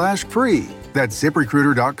ZipRecruiter.com/free. That's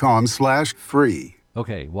ZipRecruiter.com/free.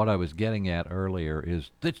 Okay, what I was getting at earlier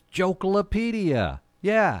is the Jokelopedia.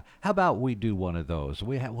 Yeah, how about we do one of those?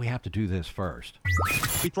 We have to do this first.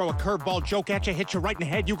 We throw a curveball joke at you, hit you right in the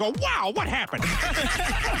head, you go, wow, what happened?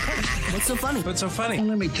 What's so funny? What's so funny? Well,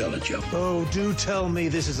 let me tell a joke. Oh, do tell me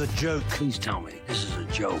this is a joke. Please tell me this is a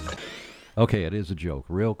joke. Okay, it is a joke,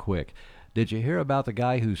 real quick. Did you hear about the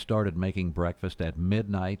guy who started making breakfast at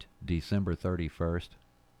midnight, December 31st?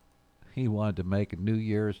 He wanted to make a New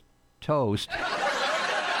Year's toast.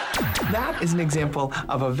 That is an example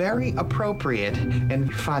of a very appropriate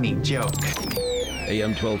and funny joke.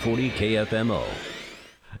 AM 1240 KFMO.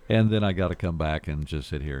 And then I got to come back and just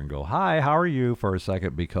sit here and go, hi, how are you, for a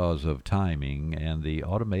second, because of timing and the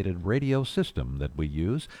automated radio system that we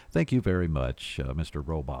use. Thank you very much, Mr.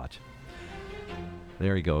 Robot.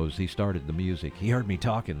 There he goes. He started the music. He heard me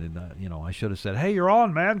talking, and, I should have said, hey, you're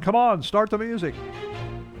on, man. Come on, start the music.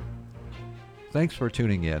 Thanks for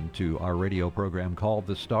tuning in to our radio program called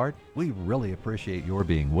The Start. We really appreciate your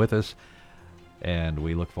being with us. And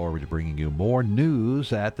we look forward to bringing you more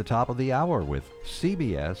news at the top of the hour with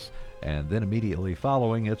CBS. And then immediately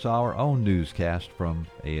following, it's our own newscast from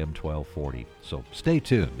AM 1240. So stay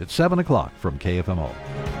tuned. It's 7 o'clock from KFMO.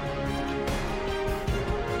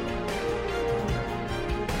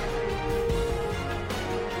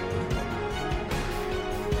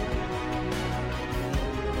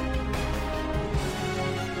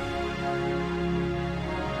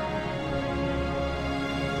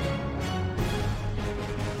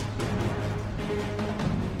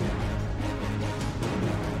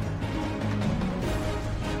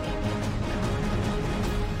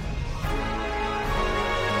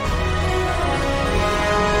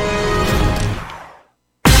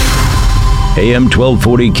 AM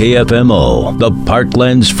 1240 KFMO, the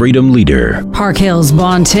Parkland's freedom leader. Park Hills,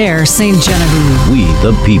 Bonne Terre, St. Genevieve. We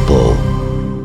the people.